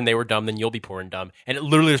poor and they were dumb, then you'll be poor and dumb. And it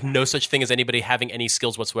literally, there's no such thing as anybody having any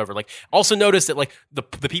skills whatsoever. Like, also notice that like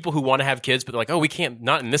the people who want to have kids, but they're like, oh, we can't,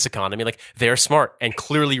 not in this economy. Like, they're smart and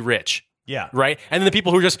clearly rich. yeah. Right? And then the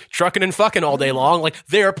people who are just trucking and fucking all day long, like,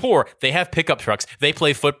 they are poor. They have pickup trucks. They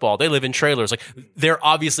play football. They live in trailers. Like, they're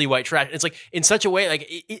obviously white trash. It's like, in such a way, like,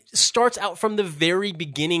 it starts out from the very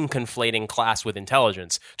beginning conflating class with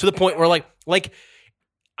intelligence to the point where like,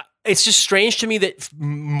 it's just strange to me that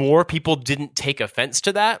more people didn't take offense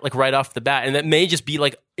to that, like right off the bat. And that may just be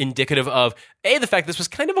like indicative of A, the fact this was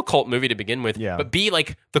kind of a cult movie to begin with, Yeah. but B,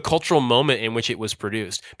 like the cultural moment in which it was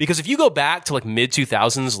produced. Because if you go back to like mid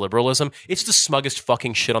 2000s liberalism, it's the smuggest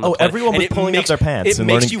fucking shit on the planet. Everyone was And it pulling up their pants It and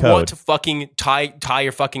makes learning you code. want to fucking tie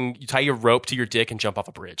your rope to your dick and jump off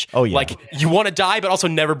a bridge. Oh, yeah. Like you want to die, but also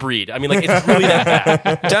never breed. I mean, like it's really that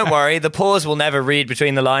bad. Don't worry, the pause will never read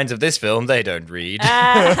between the lines of this film. They don't read.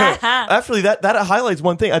 Actually, that highlights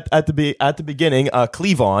one thing at the beginning.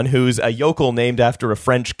 Cleavon, who's a yokel named after a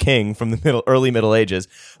French king from the early Middle Ages.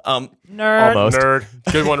 Nerd. Almost. Nerd.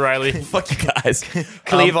 Good one, Riley. Fuck you guys.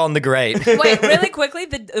 Cleave on the Great. Wait, really quickly,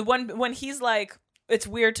 the when he's like, it's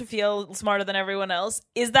weird to feel smarter than everyone else.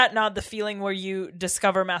 Is that not the feeling where you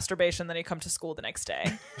discover masturbation, then you come to school the next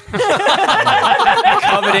day?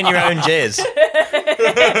 Covered in your own jizz.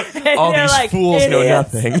 All You're these like, fools know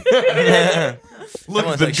idiots. nothing. Look,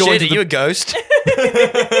 Someone's the like, going shit, to are the- you a ghost?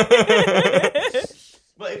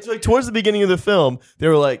 But it's like towards the beginning of the film, they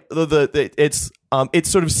were like it's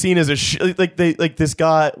sort of seen as this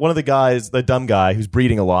guy, one of the guys, the dumb guy who's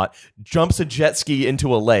breeding a lot, jumps a jet ski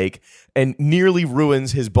into a lake and nearly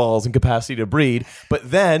ruins his balls and capacity to breed.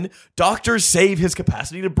 But then doctors save his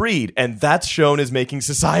capacity to breed, and that's shown as making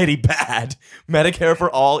society bad. Medicare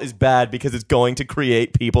for all is bad because it's going to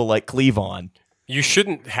create people like Cleavon. He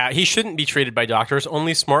shouldn't be treated by doctors.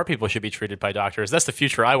 Only smart people should be treated by doctors. That's the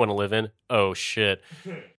future I want to live in. Oh shit.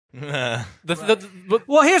 Well,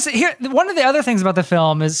 here one of the other things about the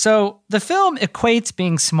film is so the film equates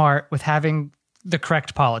being smart with having the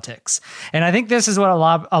correct politics, and I think this is what a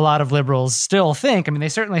lot of liberals still think. I mean, they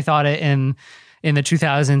certainly thought it in the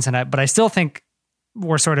 2000s, but I still think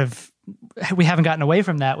we haven't gotten away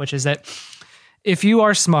from that, which is that if you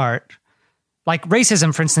are smart. Like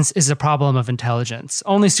racism, for instance, is a problem of intelligence.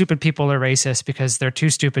 Only stupid people are racist because they're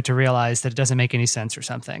too stupid to realize that it doesn't make any sense or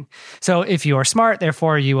something. So if you are smart,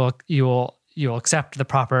 therefore you will accept the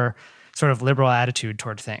proper sort of liberal attitude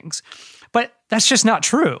toward things. But that's just not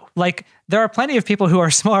true. Like there are plenty of people who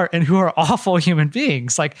are smart and who are awful human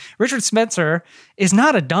beings. Like Richard Spencer is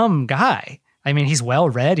not a dumb guy. I mean, he's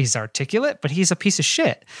well read, he's articulate, but he's a piece of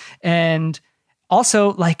shit. And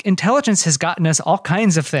also, like intelligence has gotten us all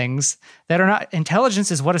kinds of things that are not.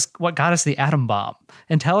 Intelligence is what got us the atom bomb.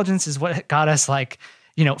 Intelligence is what got us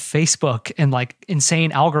Facebook and like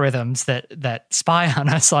insane algorithms that spy on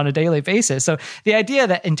us on a daily basis. So the idea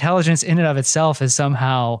that intelligence in and of itself is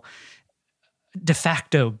somehow de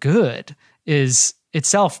facto good is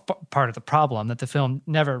itself part of the problem that the film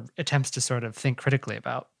never attempts to sort of think critically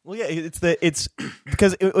about. Well, yeah, it's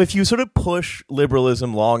because if you sort of push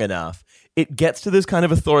liberalism long enough, it gets to this kind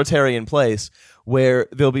of authoritarian place where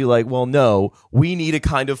they'll be like, well, no, we need a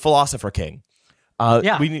kind of philosopher king.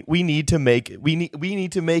 We need to make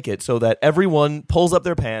it so that everyone pulls up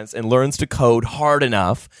their pants and learns to code hard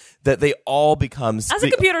enough that they all become. As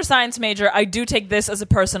a computer science major, I do take this as a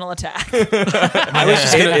personal attack. I was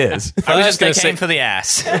just going to say for the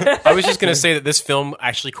ass. I was just going to say that this film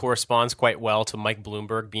actually corresponds quite well to Mike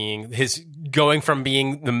Bloomberg going from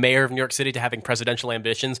being the mayor of New York City to having presidential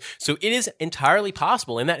ambitions. So it is entirely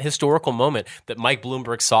possible in that historical moment that Mike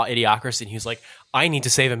Bloomberg saw Idiocracy and he was like, I need to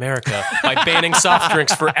save America by banning soft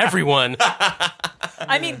drinks for everyone.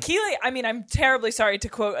 I mean, Keeley, I'm terribly sorry to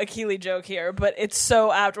quote a Keeley joke here, but it's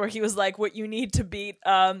so apt where he was like, what you need to beat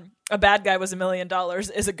a bad guy with $1 million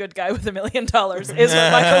is a good guy with $1 million, is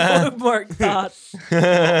what Michael Bloomberg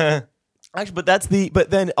thought. Actually, but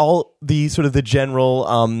then all the sort of the general,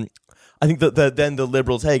 I think then the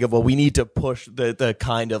liberal take of, well, we need to push the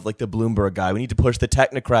kind of like the Bloomberg guy. We need to push the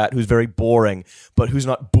technocrat who's very boring, but who's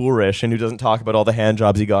not boorish and who doesn't talk about all the hand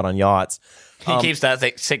jobs he got on yachts. He keeps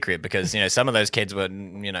that secret because, some of those kids were,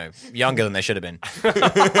 younger than they should have been.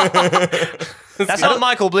 That's not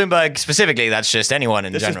Michael Bloomberg specifically. That's just anyone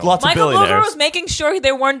in general. Just lots Michael of billionaires. Bloomberg was making sure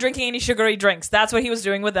they weren't drinking any sugary drinks. That's what he was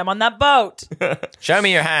doing with them on that boat. Show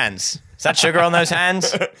me your hands. Is that sugar on those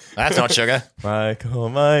hands? That's not sugar.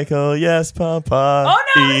 Michael, yes, Papa. Oh,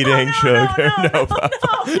 no, Eating no, sugar, no,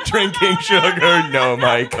 Papa. Drinking sugar, no,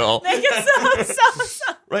 Michael. Make it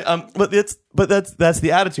so. Right, but that's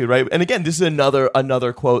the attitude, right? And again, this is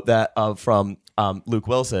another quote that from Luke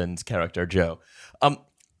Wilson's character Joe,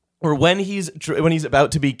 or when he's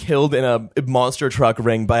about to be killed in a monster truck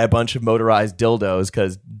ring by a bunch of motorized dildos,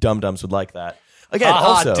 because dum-dums would like that. Again,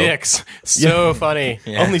 also dicks, so funny.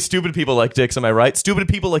 Yeah. Only stupid people like dicks. Am I right? Stupid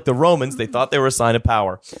people like the Romans. They thought they were a sign of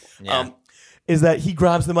power. Yeah. Is that he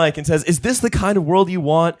grabs the mic and says, "Is this the kind of world you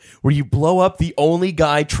want, where you blow up the only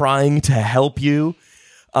guy trying to help you?"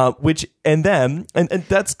 That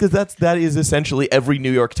is essentially every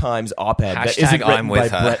New York Times op-ed that isn't written I'm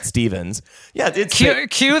with by her. Brett Stevens. Yeah, it's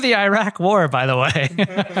Cue the Iraq War, by the way.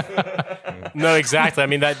 No, exactly. I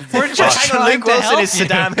mean, that. We're just hang on, Luke to Wilson help is you.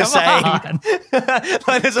 Saddam Come Hussein. on.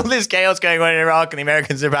 Like, there's all this chaos going on in Iraq, and the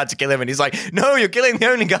Americans are about to kill him, and he's like, "No, you're killing the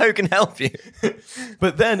only guy who can help you."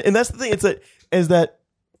 But then, and that's the thing. And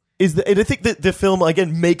I think that the film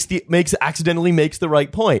again accidentally makes the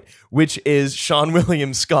right point, which is Sean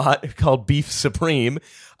William Scott, called Beef Supreme,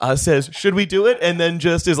 says, "Should we do it?" And then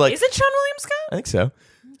just is like, Is it Sean William Scott? I think so.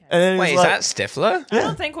 And then Wait, he's is like, that Stifler? I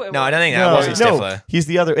don't think. No, I don't think that wasn't Stifler. he's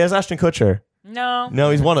the other. It's Ashton Kutcher. No. No,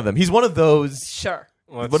 he's one of them. He's one of those. Sure.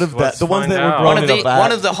 The ones that were grown One in of a the vat.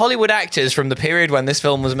 one of the Hollywood actors from the period when this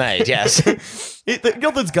film was made. Yes. You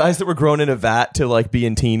know those guys that were grown in a vat to like be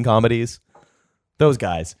in teen comedies? Those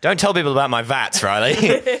guys. Don't tell people about my vats, Riley.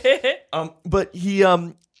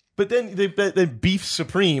 But then the Beef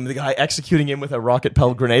Supreme, the guy executing him with a rocket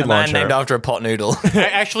propelled grenade A man launcher. named after a pot noodle.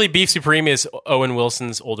 Actually, Beef Supreme is Owen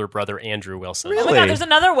Wilson's older brother, Andrew Wilson. Oh my God, there's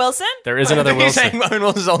another Wilson? There is another He's Wilson. saying Owen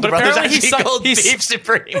Wilson's older But brother's apparently actually called Beef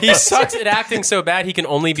Supreme. He sucks at acting so bad he can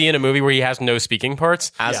only be in a movie where he has no speaking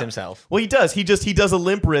parts. As himself. Well, he does. He does a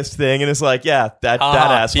limp wrist thing, and it's like, yeah, that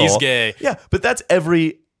asshole. He's gay. Yeah, but that's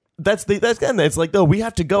it's like, no, we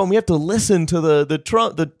have to go and we have to listen to the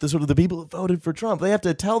Trump, the sort of the people who voted for Trump. They have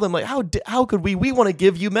to tell them like, how could we want to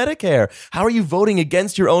give you Medicare? How are you voting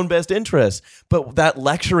against your own best interests? But that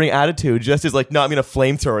lecturing attitude just is like, no, I'm gonna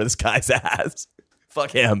flamethrower this guy's ass.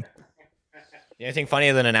 Fuck him. The only thing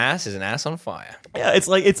funnier than an ass is an ass on fire. Yeah,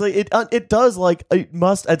 it does like it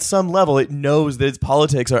must at some level it knows that its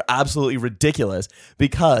politics are absolutely ridiculous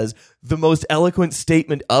because the most eloquent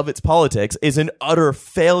statement of its politics is an utter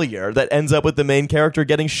failure that ends up with the main character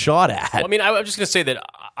getting shot at. Well, I mean, I'm just going to say that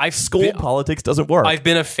School politics doesn't work. I've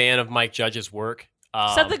been a fan of Mike Judge's work.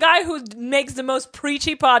 Said the guy who makes the most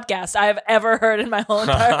preachy podcast I have ever heard in my whole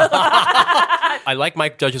entire life. I like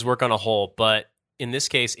Mike Judge's work on a whole, but in this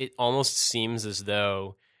case, it almost seems as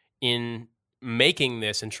though in making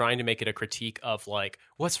this and trying to make it a critique of like,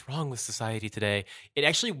 what's wrong with society today, it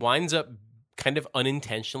actually winds up kind of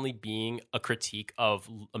unintentionally being a critique of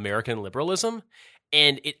American liberalism.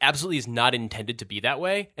 And it absolutely is not intended to be that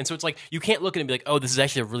way. And so it's like, you can't look at it and be like, oh, this is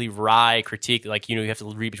actually a really wry critique. Like, you have to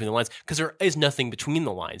read between the lines because there is nothing between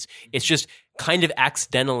the lines. It's just kind of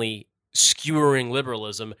accidentally skewering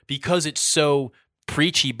liberalism because it's so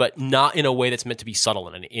preachy, but not in a way that's meant to be subtle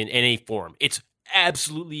in any form. It's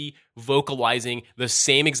absolutely vocalizing the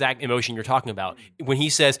same exact emotion you're talking about. When he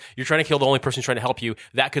says you're trying to kill the only person who's trying to help you,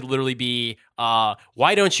 that could literally be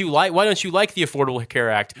why don't you like the Affordable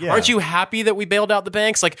Care Act? Yeah. Aren't you happy that we bailed out the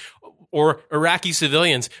banks? Like, or Iraqi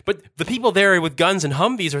civilians, but the people there with guns and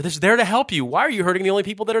Humvees are there to help you. Why are you hurting the only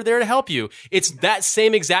people that are there to help you? It's that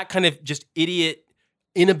same exact kind of just idiot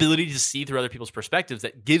inability to see through other people's perspectives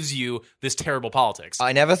that gives you this terrible politics.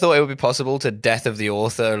 I never thought it would be possible to Death of the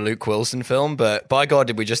Author Luke Wilson film, but by God,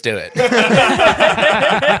 did we just do it.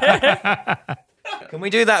 Can we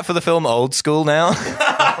do that for the film Old School now?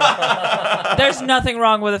 There's nothing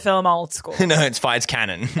wrong with the film Old School. No, it's fine. It's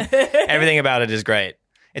canon. Everything about it is great.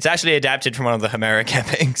 It's actually adapted from one of the Homeric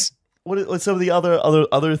epics. What some of the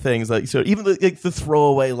other things like so even the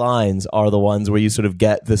throwaway lines are the ones where you sort of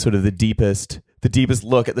get the deepest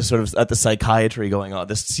look at the psychiatry going on,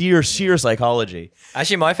 the sheer psychology.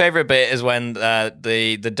 Actually, my favorite bit is when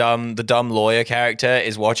the dumb lawyer character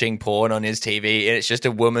is watching porn on his TV, and it's just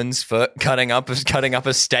a woman's foot cutting up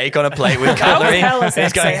a steak on a plate with cutlery. hella And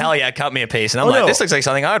he's going, sexy. hell yeah, cut me a piece. And I'm like, no. this looks like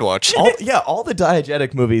something I'd watch. All the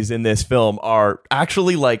diegetic movies in this film are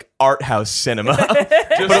actually like art house cinema.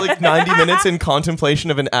 Just like 90 minutes in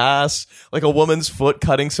contemplation of an ass, like a woman's foot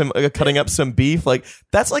cutting up some beef. Like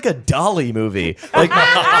that's like a Dolly movie. Like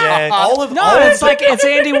It's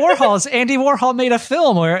Andy Warhol's. Andy Warhol made a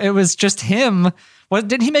film where it was just him.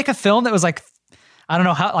 Didn't he make a film that was like, I don't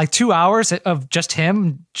know how, like 2 hours of just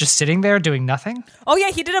him just sitting there doing nothing? Oh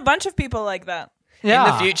yeah, he did a bunch of people like that. Yeah.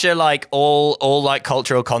 In the future, like all like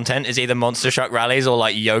cultural content is either Monster Truck rallies or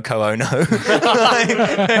like Yoko Ono.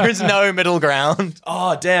 Like, there is no middle ground.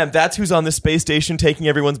 oh damn, that's who's on the space station taking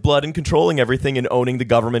everyone's blood and controlling everything and owning the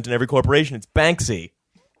government and every corporation. It's Banksy.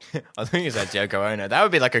 I think you said Yoko Ono. That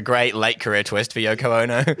would be like a great late career twist for Yoko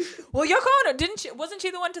Ono. Well, Yoko Ono wasn't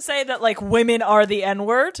she the one to say that like women are the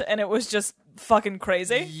N-word and it was just fucking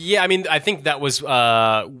crazy? Yeah, I mean, I think that was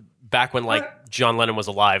back when like John Lennon was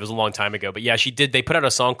alive. It was a long time ago. But yeah, she did. They put out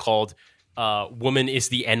a song called "Woman is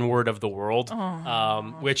the N-word of the world,"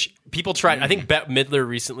 which people tried. I think Bette Midler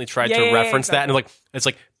recently tried to reference that, and it's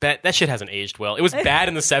like that shit hasn't aged well. It was bad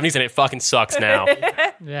in the '70s, and it fucking sucks now.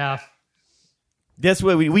 Yeah. That's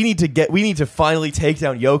what we need to finally take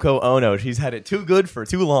down Yoko Ono. She's had it too good for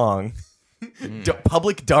too long.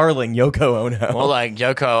 Public darling Yoko Ono. More like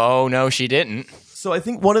Yoko, oh no, she didn't. So I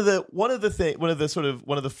think one of the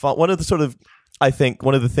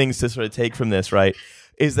things to sort of take from this, right,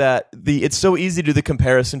 is that it's so easy to do the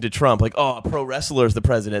comparison to Trump, like, oh, a pro wrestler is the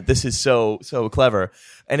president. This is so clever,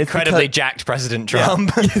 and it's Incredibly jacked President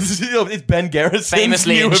Trump. Yeah. It's Ben Garrison's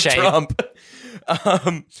Famously view in of shape. Trump.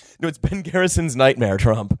 No, it's Ben Garrison's nightmare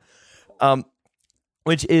Trump,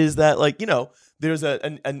 which is that, like, you know, there's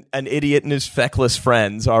an idiot and his feckless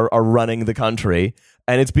friends are running the country,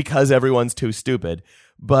 and it's because everyone's too stupid.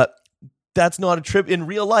 But that's not a trip in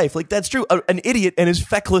real life. Like, that's true. An idiot and his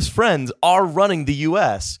feckless friends are running the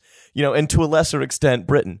U.S., you know, and to a lesser extent,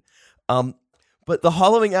 Britain. But the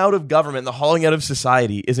hollowing out of government, the hollowing out of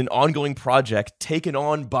society is an ongoing project taken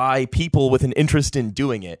on by people with an interest in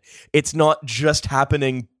doing it. It's not just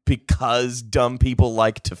happening because dumb people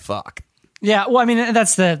like to fuck. Yeah, well, I mean,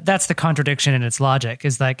 that's the contradiction in its logic.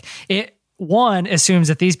 Is like it one assumes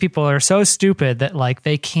that these people are so stupid that like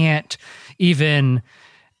they can't even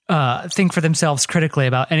think for themselves critically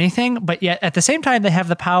about anything, but yet at the same time they have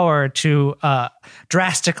the power to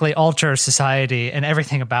drastically alter society and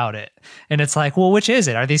everything about it. And it's like, well, which is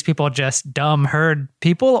it? Are these people just dumb herd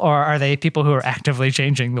people, or are they people who are actively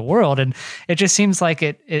changing the world? And it just seems like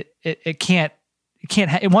it can't.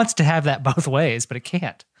 It wants to have that both ways, but it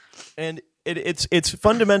can't. And its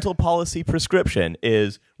fundamental policy prescription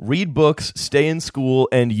is read books, stay in school,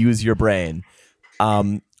 and use your brain,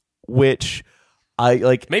 which I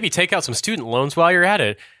like. Maybe take out some student loans while you're at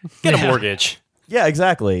it. Get a mortgage. Yeah,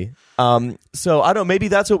 exactly. So I don't. Maybe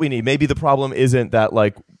that's what we need. Maybe the problem isn't that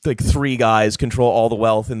like three guys control all the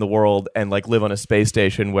wealth in the world and like live on a space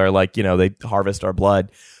station where, like, you know, they harvest our blood.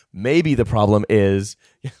 Maybe the problem is,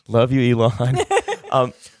 love you, Elon.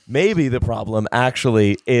 Maybe the problem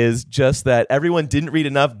actually is just that everyone didn't read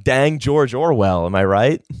enough dang George Orwell. Am I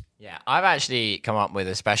right? Yeah, I've actually come up with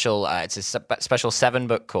a special. It's a special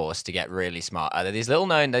 7-book course to get really smart. They're these little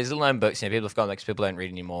known books. You know, people have gone because people don't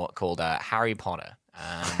read anymore. Called Harry Potter.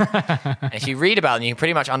 And if you read about them, you can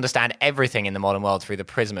pretty much understand everything in the modern world through the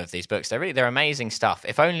prism of these books. They're amazing stuff.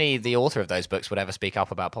 If only the author of those books would ever speak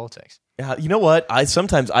up about politics. Yeah, you know what?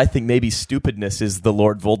 Sometimes I think maybe stupidness is the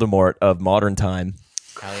Lord Voldemort of modern time.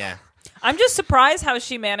 Hell yeah. I'm just surprised how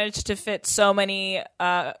she managed to fit so many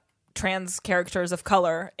trans characters of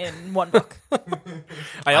color in one book.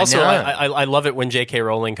 I love it when J.K.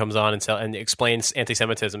 Rowling comes on and explains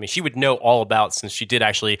anti-Semitism. I mean, she would know all about, since she did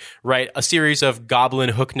actually write a series of goblin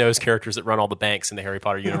hook-nosed characters that run all the banks in the Harry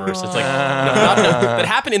Potter universe. It's like that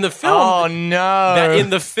happened in the film. Oh no! That in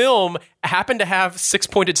the film happened to have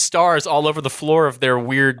 6-pointed stars all over the floor of their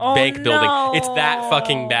weird bank building. It's that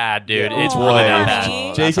fucking bad, dude. It's really that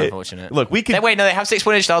bad. That's unfortunate. Look, we can. Wait, no, they have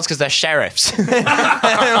 6-pointed stars because they're sheriffs.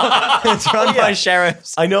 It's run by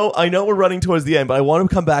sheriffs. I know we're running towards the end, but I want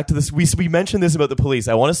to come back to this. We mentioned this about the police.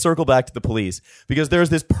 I want to circle back to the police because there's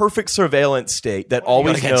this perfect surveillance state that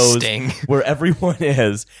always knows where everyone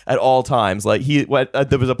is at all times. Like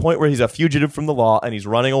there was a point where he's a fugitive from the law and he's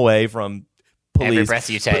running away from police. Every breath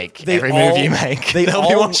you take, every move you make, they'll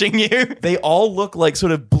be watching you. They all look like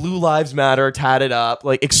sort of Blue Lives Matter tatted up,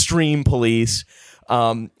 like extreme police.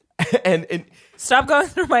 And Stop going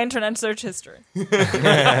through my internet search history.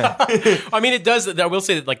 I mean, it does. I will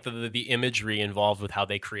say that, like, the imagery involved with how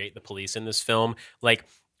they create the police in this film, like,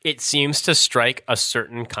 it seems to strike a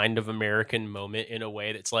certain kind of American moment in a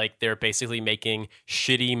way that's like they're basically making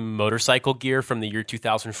shitty motorcycle gear from the year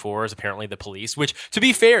 2004 as apparently the police, which, to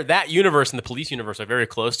be fair, that universe and the police universe are very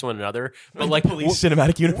close to one another. But like police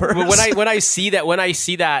cinematic universe. When I see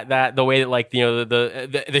that the way that, like, you know,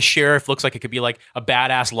 the sheriff looks like it could be like a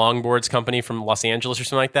badass longboards company from Los Angeles or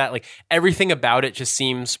something like that. Like, everything about it just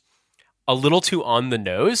seems a little too on the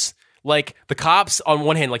nose. Like, the cops, on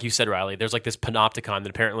one hand, like you said, Riley, there's like this panopticon that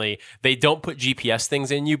apparently they don't put GPS things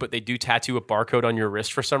in you, but they do tattoo a barcode on your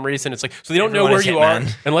wrist for some reason. It's like, so they don't know where you are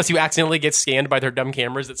unless you accidentally get scanned by their dumb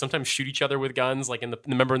cameras that sometimes shoot each other with guns. Like in the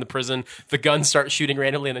member in the prison, the guns start shooting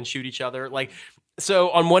randomly and then shoot each other. Like, so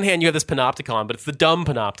on one hand, you have this panopticon, but it's the dumb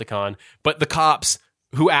panopticon. But the cops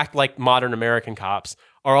who act like modern American cops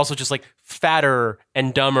are also just like fatter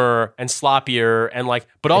and dumber and sloppier and like,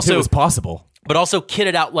 but also if it was possible. But also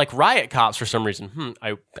kitted out like riot cops for some reason.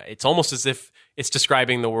 It's almost as if it's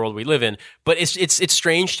describing the world we live in. But it's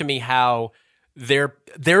strange to me how their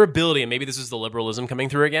ability, and maybe this is the liberalism coming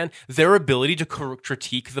through again, their ability to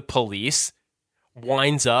critique the police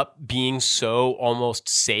winds up being so almost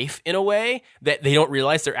safe in a way that they don't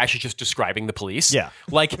realize they're actually just describing the police. Yeah.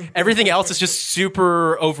 Like, everything else is just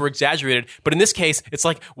super over exaggerated. But in this case, it's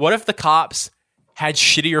like, what if the cops had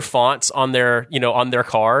shittier fonts on their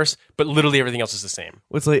cars, but literally everything else is the same.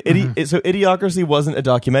 It's like so Idiocracy wasn't a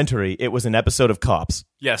documentary; it was an episode of Cops.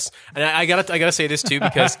 Yes, and I gotta say this too,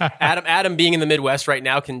 because Adam being in the Midwest right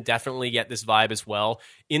now can definitely get this vibe as well.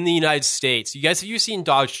 In the United States, have you seen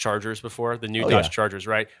Dodge Chargers before? The new Dodge Chargers,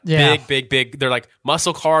 right? Yeah. Big. They're like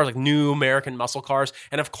muscle cars, like new American muscle cars,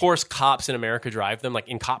 and of course, cops in America drive them like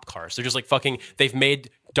in cop cars. They're just like fucking. They've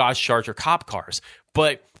made Dodge Charger cop cars,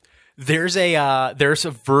 but there's a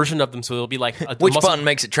version of them, so it'll be like which button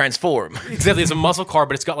makes it transform? Exactly, it's a muscle car,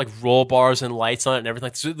 but it's got like roll bars and lights on it and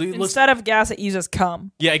everything. So Instead of gas, it uses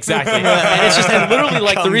cum. Yeah, exactly. And it's just literally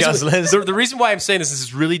like Cum the reason why I'm saying this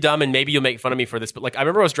is really dumb, and maybe you'll make fun of me for this, but like I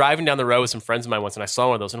remember I was driving down the road with some friends of mine once, and I saw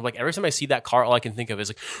one of those, and I'm like, every time I see that car, all I can think of is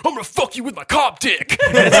like, I'm gonna fuck you with my cop dick.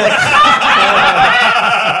 And it's like,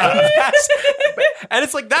 and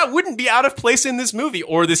it's like that wouldn't be out of place in this movie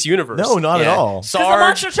or this universe. No, not at all. Because the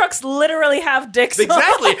monster trucks literally have dicks.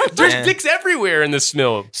 Exactly. There's dicks everywhere in this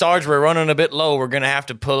film. Sarge, we're running a bit low. We're going to have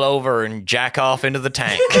to pull over and jack off into the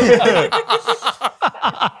tank.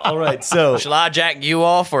 All right, so Shall I jack you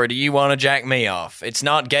off, or do you want to jack me off? It's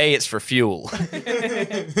not gay, it's for fuel.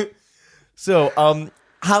 I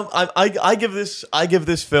give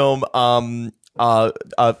this film 4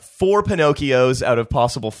 Pinocchios out of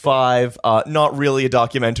possible 5. Not really a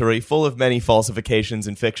documentary, full of many falsifications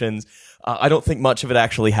and fictions. I don't think much of it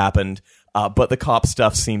actually happened, but the cop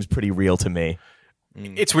stuff seems pretty real to me.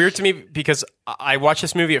 It's weird to me because I watched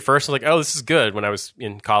this movie at first, I was like, oh, this is good, when I was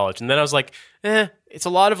in college. And then I was like, it's a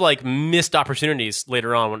lot of like missed opportunities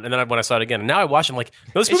later on. And then when I saw it again, and now I watch it, I'm like,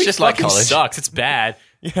 no, this movie just fucking like college. sucks. It's bad.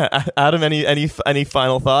 Yeah, Adam, any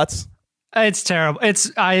final thoughts? It's terrible.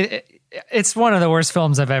 It's one of the worst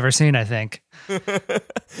films I've ever seen, I think.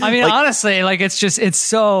 I mean, honestly, like it's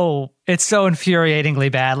so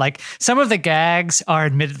infuriatingly bad. Like some of the gags are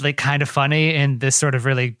admittedly kind of funny in this sort of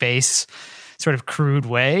really base, sort of crude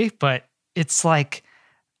way, but it's like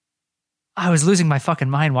I was losing my fucking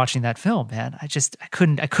mind watching that film, man.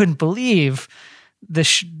 I couldn't believe the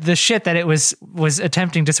shit that it was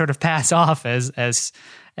attempting to sort of pass off as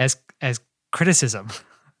criticism.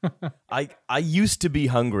 I used to be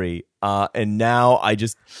hungry, and now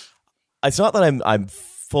it's not that I'm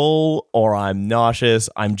full or I'm nauseous.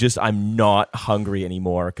 I'm not hungry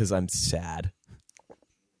anymore because I'm sad.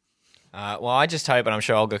 Well, I just hope, and I'm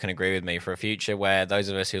sure Olga can agree with me, for a future where those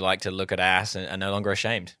of us who like to look at ass are no longer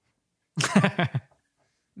ashamed.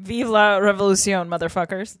 Vive la revolution,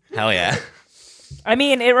 motherfuckers. Hell yeah. I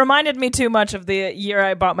mean, it reminded me too much of the year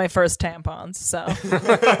I bought my first tampons, so.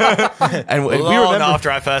 And we Long remember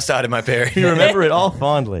after I first started my period. we remember it all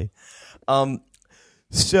fondly.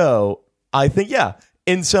 So I think,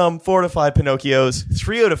 in some 4 to 5 Pinocchios,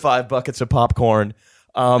 3 out of 5 buckets of popcorn,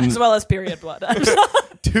 As well as period blood.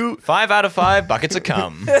 5 out of 5 buckets of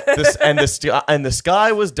cum. and the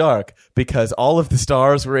sky was dark because all of the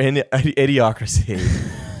stars were in Idiocracy.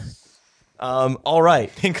 All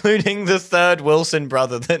right. Including the third Wilson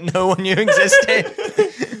brother that no one knew existed.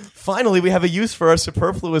 Finally, we have a use for our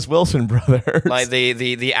superfluous Wilson brothers. Like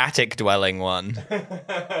the attic dwelling one.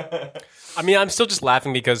 I mean, I'm still just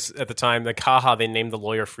laughing because at the time, like, haha, they named the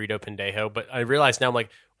lawyer Frito Pendejo, but I realize now, I'm like,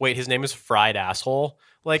 wait, his name is Fried Asshole?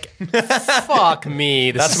 Like, fuck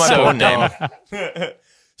me. That's is my so porn name. dumb.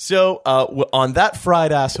 So on that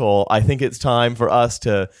fried asshole, I think it's time for us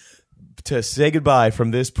to say goodbye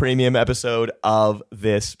from this premium episode of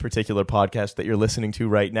this particular podcast that you're listening to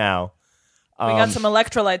right now. We got some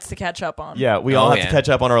electrolytes to catch up on. Yeah, we all have to catch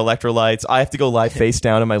up on our electrolytes. I have to go lie face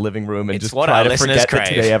down in my living room and It's just what try our to listeners forget that crave.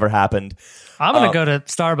 today ever happened. I'm going to go to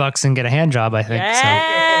Starbucks and get a hand job, I think. So.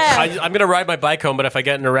 Yeah. I'm going to ride my bike home, but if I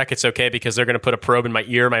get in a wreck, it's okay because they're going to put a probe in my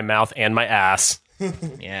ear, my mouth, and my ass.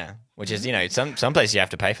 Yeah. Which is, some places you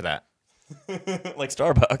have to pay for that. Like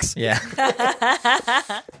Starbucks. Yeah.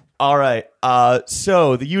 All right.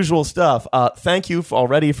 So the usual stuff. Thank you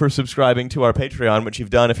already for subscribing to our Patreon, which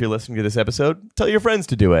you've done if you're listening to this episode. Tell your friends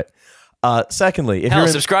to do it. Secondly, if Hell, you're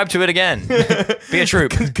subscribe to it again. Be a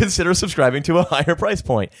troop. consider subscribing to a higher price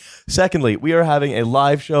point. Secondly, we are having a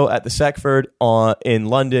live show at the Seckford in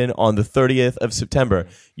London on the 30th of September.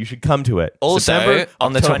 You should come to it. Also, September,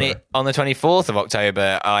 on the October. 24th of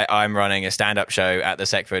October, I'm running a stand-up show at the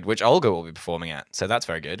Seckford, which Olga will be performing at. So that's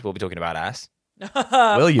very good. We'll be talking about ass.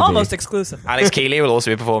 Will you Almost be? exclusive. Alex Keeley will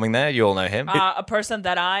also be performing there. You all know him. A person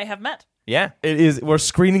that I have met. Yeah. It is. We're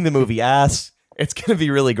screening the movie Ass. It's going to be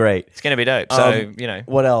really great. It's going to be dope. So,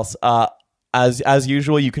 What else? As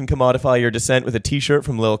usual, you can commodify your descent with a T-shirt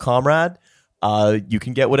from Lil Comrade. You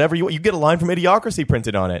can get whatever you want. You get a line from Idiocracy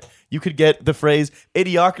printed on it. You could get the phrase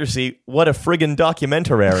Idiocracy, what a friggin'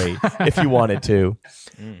 documentary, if you wanted to.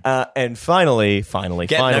 And finally,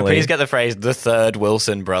 please get the phrase the third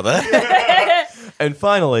Wilson brother. and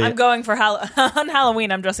finally, I'm going for on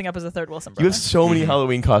Halloween. I'm dressing up as a third Wilson you brother. have so many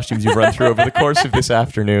Halloween costumes you've run through over the course of this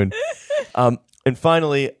afternoon. And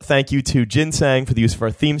finally, thank you to Ginseng for the use of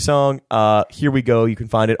our theme song. Here we go. You can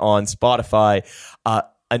find it on Spotify.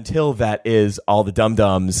 Until that is, all the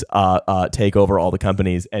dum-dums take over all the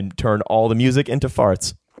companies and turn all the music into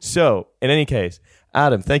farts. So, in any case,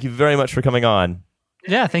 Adam, thank you very much for coming on.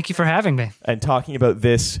 Yeah, thank you for having me. And talking about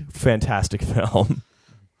this fantastic film.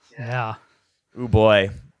 Yeah. Oh boy.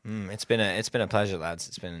 It's been a pleasure, lads.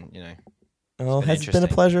 It's been, Has it been a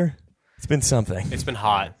pleasure? It's been something. It's been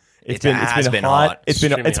hot. It's been hot. It's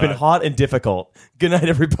been hot and difficult. Good night,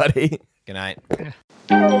 everybody. Good night.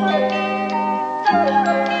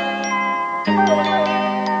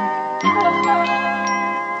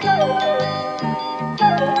 Yeah.